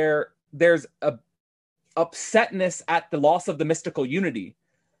relationship where there's a upsetness at the loss of the mystical unity.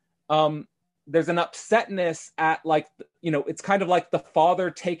 There's an upsetness at it's kind of like the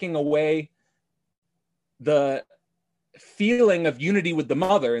father taking away the feeling of unity with the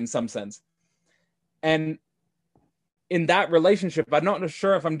mother in some sense. And in that relationship, I'm not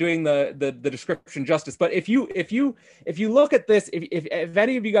sure if I'm doing the description justice, but if you look at this, if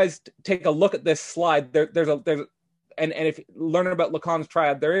any of you guys take a look at this slide, there's if you learn about Lacan's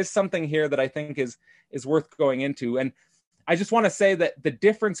triad, there is something here that I think is worth going into. And I just want to say that the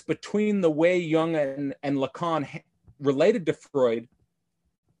difference between the way Jung and Lacan related to Freud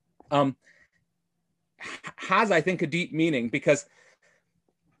has, I think, a deep meaning, because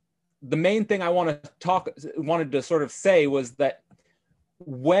the main thing I wanted to sort of say was that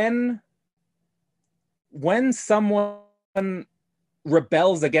when someone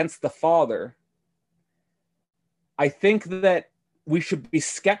rebels against the father, I think that we should be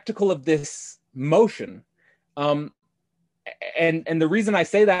skeptical of this motion. And the reason I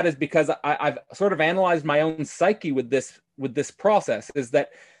say that is because I've sort of analyzed my own psyche with this process, is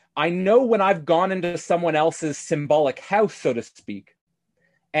that I know when I've gone into someone else's symbolic house, so to speak,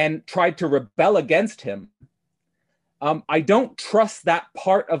 and tried to rebel against him, I don't trust that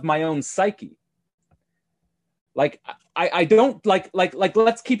part of my own psyche. Like, I don't like,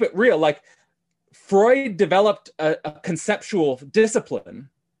 let's keep it real. Like, Freud developed a conceptual discipline,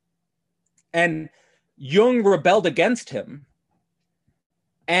 and Jung rebelled against him.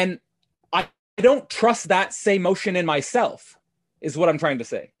 And I don't trust that same motion in myself, is what I'm trying to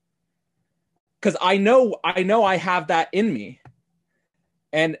say. Because I know I have that in me.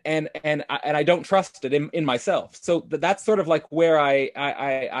 And I don't trust it in myself. So that's sort of like where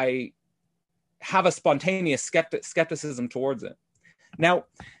I have a spontaneous skepticism towards it. Now,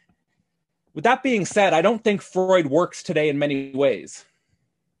 with that being said, I don't think Freud works today in many ways.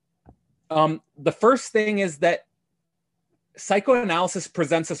 The first thing is that psychoanalysis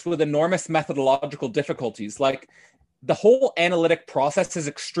presents us with enormous methodological difficulties. Like, the whole analytic process is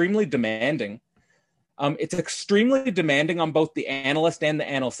extremely demanding. It's extremely demanding on both the analyst and the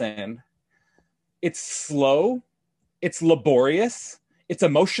analysand. It's slow, it's laborious, it's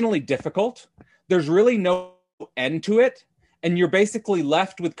emotionally difficult. There's really no end to it. And you're basically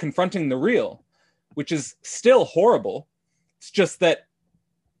left with confronting the real, which is still horrible. It's just that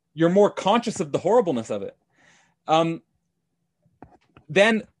you're more conscious of the horribleness of it.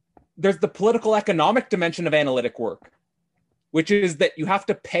 Then there's the political economic dimension of analytic work, which is that you have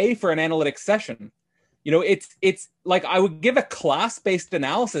to pay for an analytic session. It's like I would give a class-based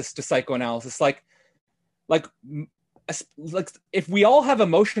analysis to psychoanalysis. Like if we all have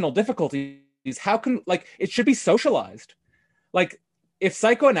emotional difficulties, how can, it should be socialized. Like, if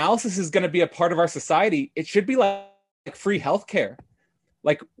psychoanalysis is going to be a part of our society, it should be like free healthcare.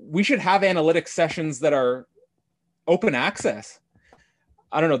 Like, we should have analytic sessions that are open access.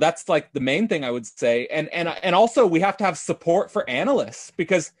 I don't know. That's like the main thing I would say. And also we have to have support for analysts,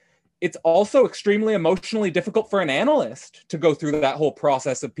 because it's also extremely emotionally difficult for an analyst to go through that whole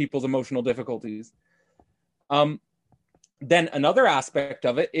process of people's emotional difficulties. Then another aspect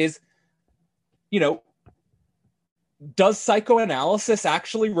of it is, does psychoanalysis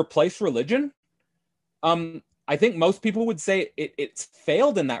actually replace religion? I think most people would say it's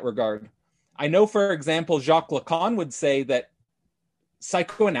failed in that regard. I know, for example, Jacques Lacan would say that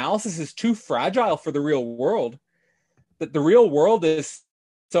psychoanalysis is too fragile for the real world, that the real world is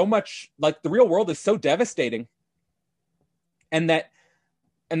so much like the real world is so devastating, and that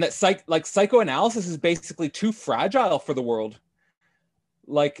psychoanalysis is basically too fragile for the world.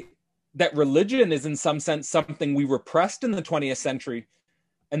 Like that religion is in some sense something we repressed in the 20th century,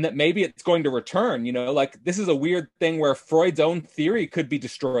 and that maybe it's going to return, like this is a weird thing where Freud's own theory could be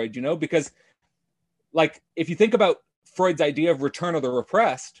destroyed, because like if you think about Freud's idea of return of the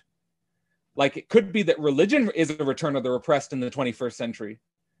repressed, like it could be that religion is a return of the repressed in the 21st century.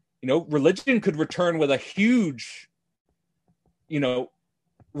 Religion could return with a huge,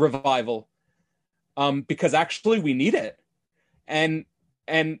 revival, because actually we need it. And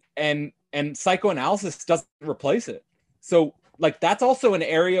psychoanalysis doesn't replace it. So like that's also an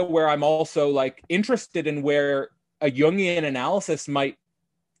area where I'm also like interested in where a Jungian analysis might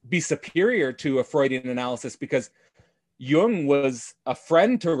be superior to a Freudian analysis, because Jung was a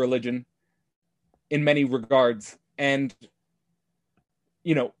friend to religion in many regards. And,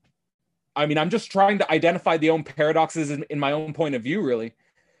 I'm just trying to identify the own paradoxes in my own point of view, really,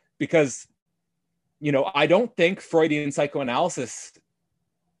 because, I don't think Freudian psychoanalysis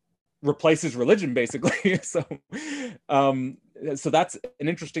replaces religion, basically. So that's an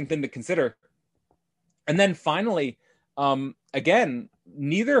interesting thing to consider. And then finally, again,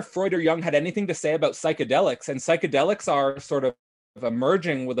 neither Freud or Jung had anything to say about psychedelics, and psychedelics are sort of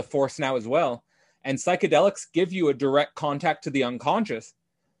emerging with a force now as well. And psychedelics give you a direct contact to the unconscious.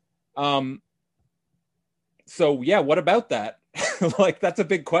 So yeah, what about that? Like, that's a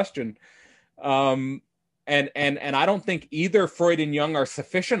big question. And I don't think either Freud and Jung are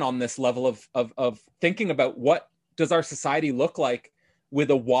sufficient on this level of thinking about what does our society look like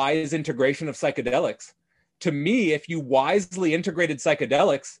with a wise integration of psychedelics. To me, if you wisely integrated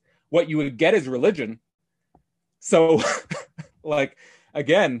psychedelics, what you would get is religion. So like,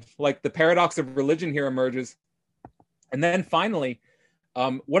 again, like the paradox of religion here emerges. And then finally,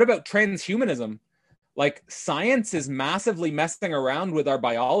 what about transhumanism? Like, science is massively messing around with our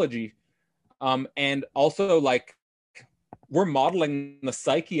biology. And also, like, we're modeling the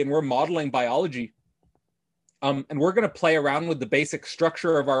psyche and we're modeling biology. And we're going to play around with the basic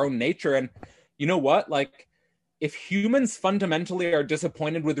structure of our own nature. And you know what? Like, if humans fundamentally are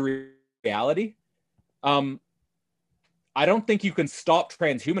disappointed with reality, I don't think you can stop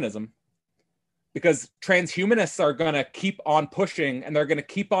transhumanism, because transhumanists are going to keep on pushing, and they're going to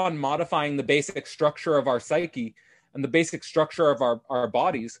keep on modifying the basic structure of our psyche and the basic structure of our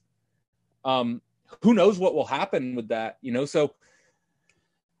bodies. Who knows what will happen with that, So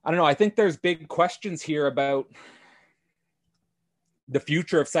I don't know. I think there's big questions here about the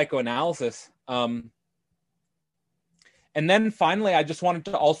future of psychoanalysis. And then finally, I just wanted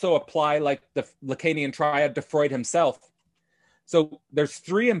to also apply like the Lacanian triad to Freud himself. So there's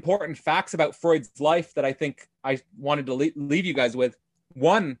three important facts about Freud's life that I think I wanted to leave you guys with.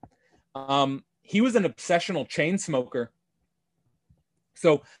 One, he was an obsessional chain smoker.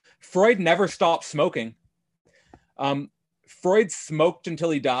 So Freud never stopped smoking. Freud smoked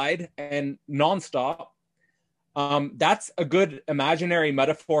until he died, and nonstop. That's a good imaginary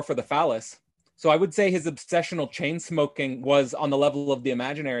metaphor for the phallus. So I would say his obsessional chain smoking was on the level of the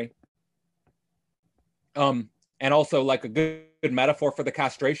imaginary. And also like a good metaphor for the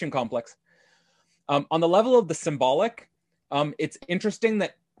castration complex. On the level of the symbolic, it's interesting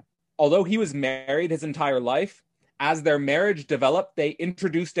that although he was married his entire life, as their marriage developed, they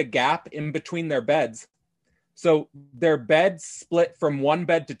introduced a gap in between their beds. So their beds split from one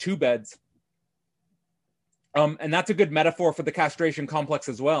bed to two beds. And that's a good metaphor for the castration complex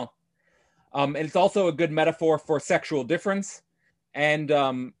as well. And it's also a good metaphor for sexual difference and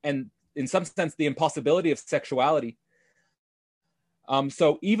in some sense, the impossibility of sexuality.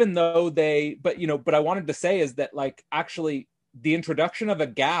 So even though but I wanted to say is that, like, actually the introduction of a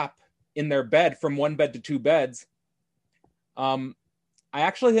gap in their bed from one bed to two beds, I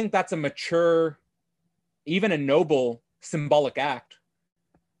actually think that's a mature, even a noble symbolic act,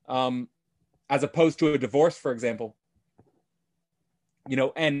 as opposed to a divorce, for example.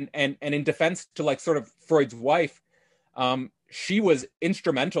 And in defense to like sort of Freud's wife, she was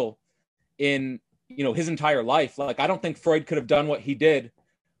instrumental in, his entire life. Like, I don't think Freud could have done what he did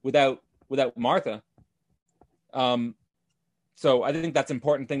without Martha. So I think that's an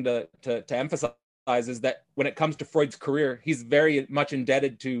important thing to emphasize, is that when it comes to Freud's career, he's very much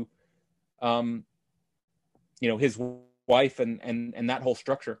indebted to, his wife and that whole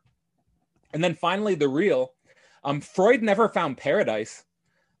structure. And then finally, the real. Freud never found paradise.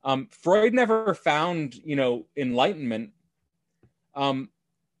 Freud never found, enlightenment.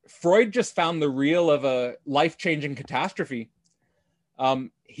 Freud just found the real of a life-changing catastrophe.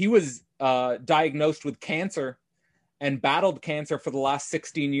 He was diagnosed with cancer and battled cancer for the last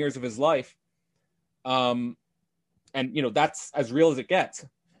 16 years of his life. And, you know, that's as real as it gets.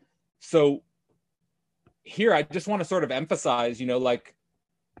 So here, I just want to sort of emphasize, you know, like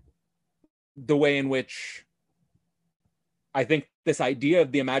the way in which I think this idea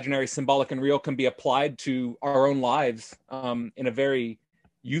of the imaginary, symbolic, and real can be applied to our own lives in a very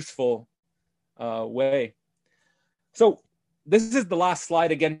useful way. So this is the last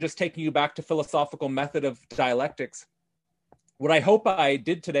slide, again, just taking you back to philosophical method of dialectics. What I hope I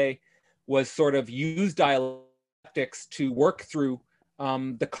did today was sort of use dialectics to work through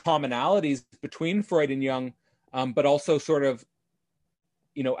the commonalities between Freud and Jung, but also sort of,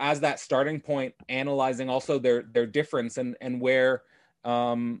 you know, as that starting point, analyzing also their difference and where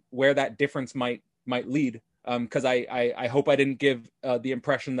that difference might lead. Because I hope I didn't give the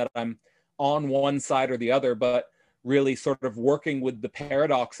impression that I'm on one side or the other, but really sort of working with the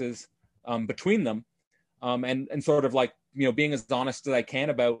paradoxes between them, and sort of like, you know, being as honest as I can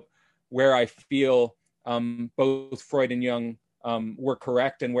about where I feel both Freud and Jung were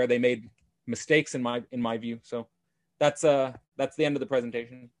correct and where they made mistakes in my view. So that's the end of the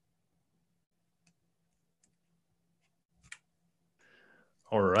presentation.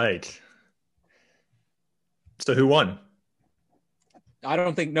 All right. So who won? I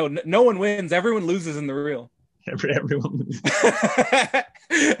don't think no one wins. Everyone loses in the real. Everyone loses.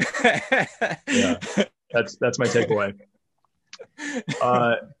 Yeah, that's my takeaway.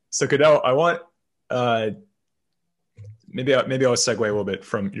 So Cadell, I want maybe I'll segue a little bit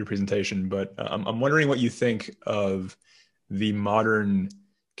from your presentation, but I'm wondering what you think of the modern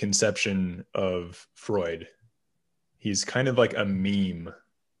conception of Freud. He's kind of like a meme,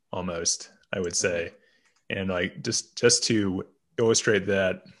 almost, I would say, and like just to illustrate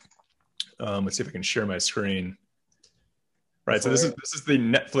that, let's see if I can share my screen. Right, so this is the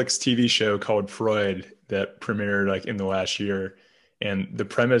Netflix TV show called Freud that premiered like in the last year. And the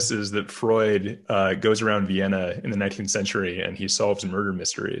premise is that Freud goes around Vienna in the 19th century and he solves murder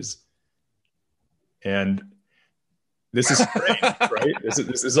mysteries. And this is strange, right? This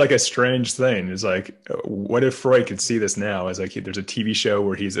is like a strange thing. It's like, what if Freud could see this now? As like, there's a TV show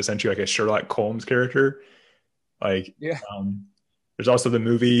where he's essentially like a Sherlock Holmes character. Like, yeah. There's also the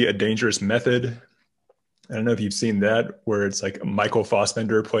movie A Dangerous Method. I don't know if you've seen that, where it's like Michael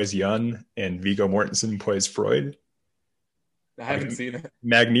Fassbender plays Jung and Viggo Mortensen plays Freud. I haven't seen it.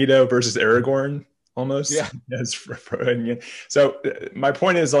 Magneto versus Aragorn, almost. Yeah. That's Freud. So my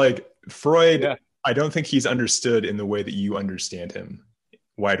point is, like, Freud, yeah. I don't think he's understood in the way that you understand him,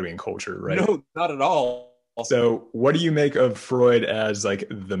 wide-range culture, right? No, not at all. So what do you make of Freud as like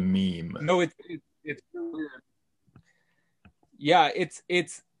the meme? No, it's weird. Yeah,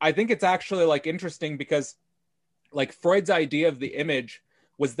 it's I think it's actually like interesting because like Freud's idea of the image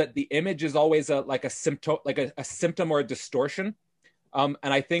was that the image is always a symptom or a distortion. And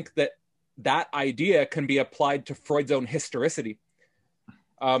I think that idea can be applied to Freud's own historicity.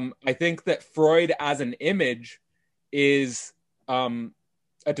 I think that Freud as an image is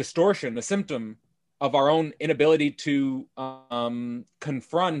a distortion, a symptom of our own inability to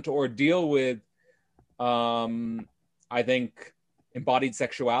confront or deal with, I think, embodied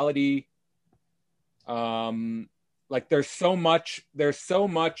sexuality. Like there's so much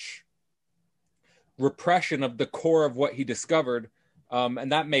repression of the core of what he discovered.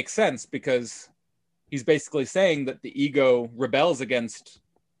 And that makes sense because he's basically saying that the ego rebels against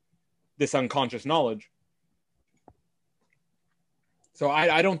this unconscious knowledge. So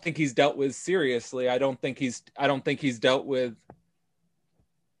I don't think he's dealt with seriously. I don't think he's dealt with,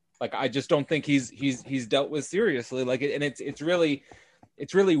 like, I just don't think he's dealt with seriously. Like, and it's really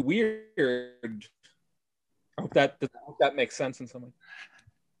weird. I hope that makes sense in some way.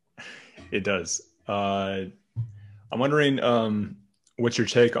 It does. I'm wondering what's your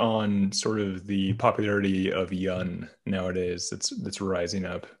take on sort of the popularity of Jung nowadays that's rising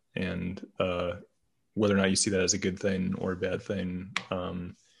up, and whether or not you see that as a good thing or a bad thing.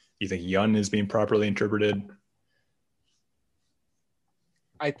 You think Jung is being properly interpreted?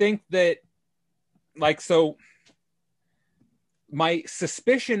 I think that, like, so my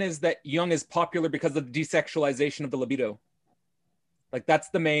suspicion is that Jung is popular because of the desexualization of the libido. Like that's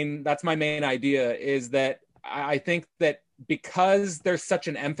my main idea, is that I think that because there's such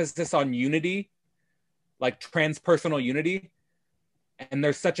an emphasis on unity, like transpersonal unity, and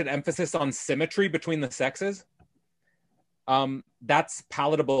there's such an emphasis on symmetry between the sexes, that's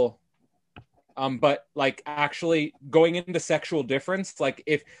palatable. But like actually going into sexual difference, like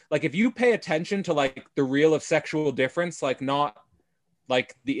if you pay attention to like the real of sexual difference, like not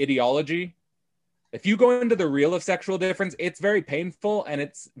like the ideology, If you go into the real of sexual difference, it's very painful and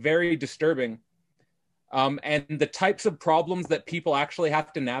it's very disturbing. And the types of problems that people actually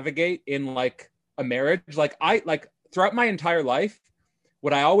have to navigate in like a marriage, like throughout my entire life,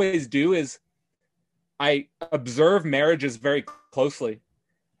 what I always do is I observe marriages very closely,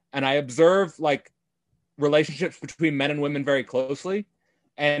 and I observe like relationships between men and women very closely,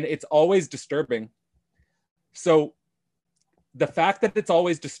 and it's always disturbing. So the fact that it's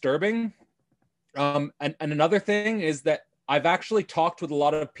always disturbing, and another thing is that I've actually talked with a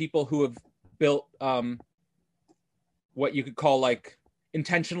lot of people who have built what you could call like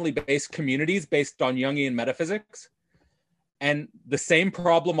intentionally based communities based on Jungian metaphysics. And the same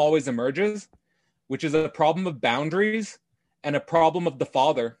problem always emerges, which is a problem of boundaries and a problem of the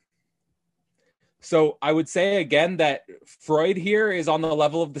father. So I would say again that Freud here is on the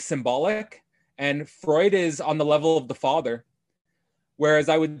level of the symbolic and Freud is on the level of the father. Whereas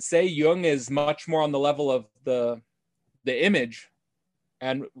I would say Jung is much more on the level of the image,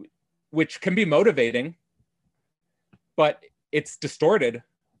 and which can be motivating, but it's distorted.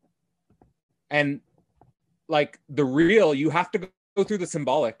 And like the real, you have to go through the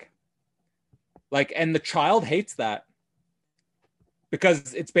symbolic. Like, and the child hates that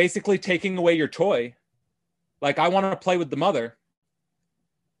because it's basically taking away your toy. Like, I want to play with the mother.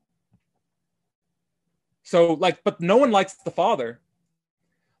 So like, but no one likes the father.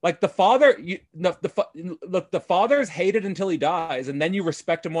 Like the father, look, the father's hated until he dies, and then you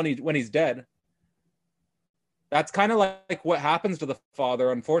respect him when he's dead. That's kind of like what happens to the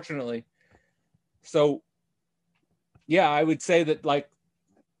father, unfortunately. So, yeah, I would say that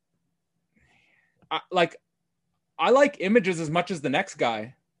I like images as much as the next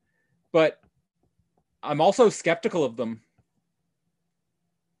guy, but I'm also skeptical of them.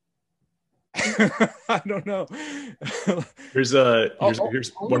 I don't know. Here's one because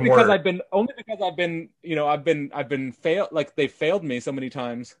more. I've been failed. Like they failed me so many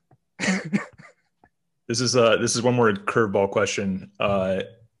times. This is one more curveball question.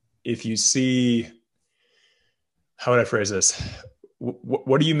 If you see, how would I phrase this?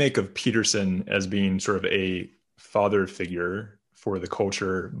 What do you make of Peterson as being sort of a father figure for the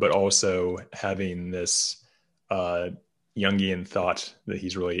culture, but also having this Jungian thought that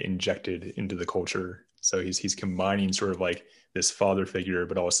he's really injected into the culture? So he's combining sort of like this father figure,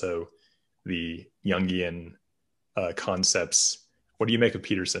 but also the Jungian concepts. What do you make of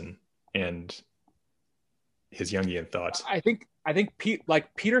Peterson and his Jungian thought? I think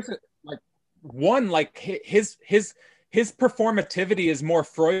Peterson, his performativity is more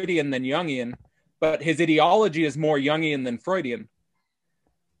Freudian than Jungian, but his ideology is more Jungian than Freudian.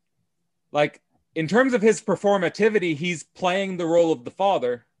 Like, in terms of his performativity, he's playing the role of the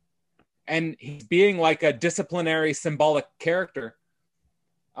father, and he's being like a disciplinary symbolic character.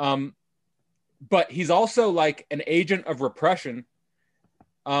 But he's also like an agent of repression.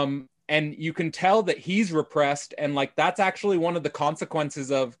 And you can tell that he's repressed, and like that's actually one of the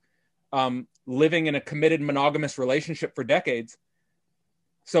consequences of living in a committed monogamous relationship for decades.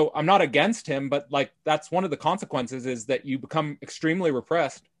 So I'm not against him, but like that's one of the consequences, is that you become extremely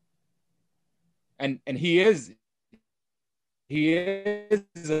repressed. And he is in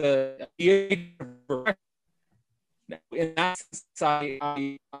that sense.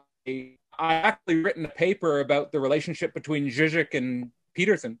 I actually written a paper about the relationship between Zizek and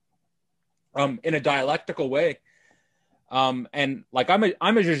Peterson in a dialectical way. And like I'm a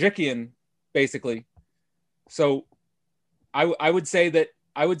Zizekian basically. So I would say that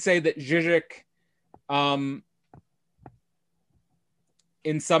Zizek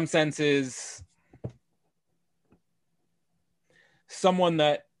in some senses someone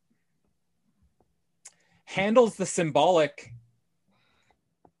that handles the symbolic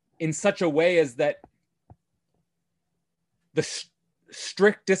in such a way as that the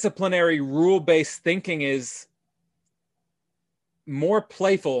strict disciplinary rule-based thinking is more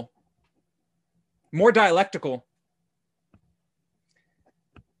playful, more dialectical.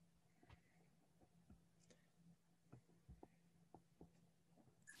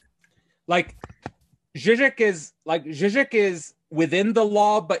 Like Zizek is within the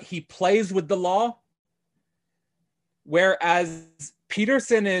law, but he plays with the law. Whereas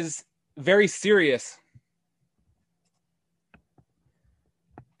Peterson is very serious.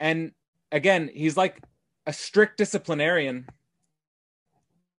 And again, he's like a strict disciplinarian.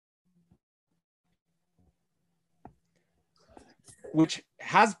 Which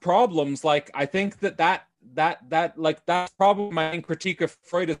has problems. Like, I think that's probably my critique of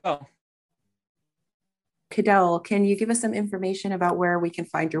Freud as well. Cadell, can you give us some information about where we can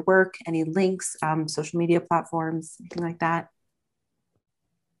find your work, any links, social media platforms, anything like that?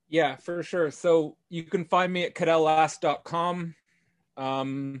 Yeah, for sure. So you can find me at cadellast.com.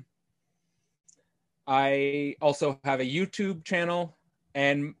 I also have a YouTube channel,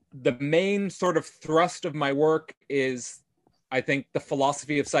 and the main sort of thrust of my work is, I think, the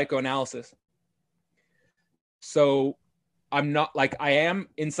philosophy of psychoanalysis. So I'm not like, I am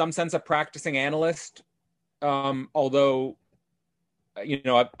in some sense a practicing analyst, although, you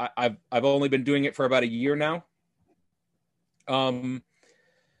know, I've only been doing it for about a year now.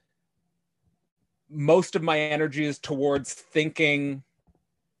 Most of my energy is towards thinking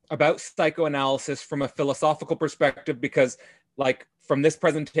about psychoanalysis from a philosophical perspective, because like from this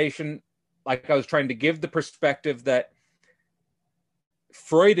presentation, like I was trying to give the perspective that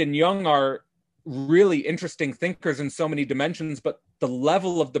Freud and Jung are really interesting thinkers in so many dimensions, but the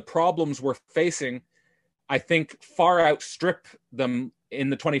level of the problems we're facing, I think, far outstrip them in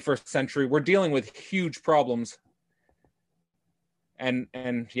the 21st century. We're dealing with huge problems.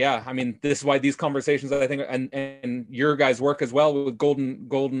 And yeah, I mean, this is why these conversations, I think, and your guys' work as well with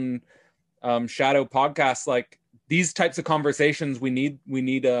Golden Shadow podcasts, like these types of conversations, we need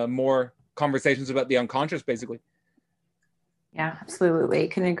more conversations about the unconscious, basically. Yeah, absolutely.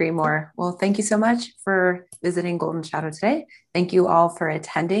 Couldn't agree more. Well, thank you so much for visiting Golden Shadow today. Thank you all for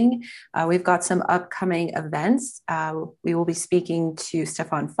attending. We've got some upcoming events. We will be speaking to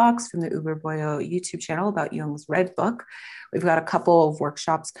Stefan Fox from the Uberboyo YouTube channel about Jung's Red Book. We've got a couple of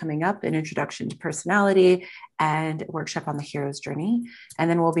workshops coming up, an introduction to personality and a workshop on the hero's journey. And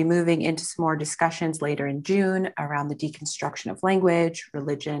then we'll be moving into some more discussions later in June around the deconstruction of language,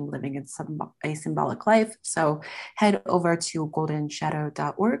 religion, living in a symbolic life. So head over to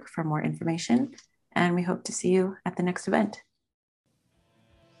goldenshadow.org for more information. And we hope to see you at the next event.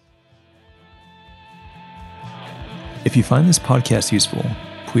 If you find this podcast useful,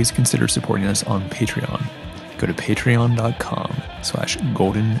 please consider supporting us on Patreon. Go to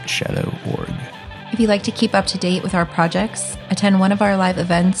patreon.com/goldenshadow.org. If you'd like to keep up to date with our projects, attend one of our live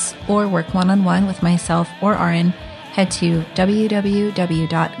events, or work one-on-one with myself or Aaron, head to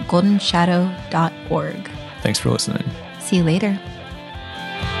www.goldenshadow.org. Thanks for listening. See you later.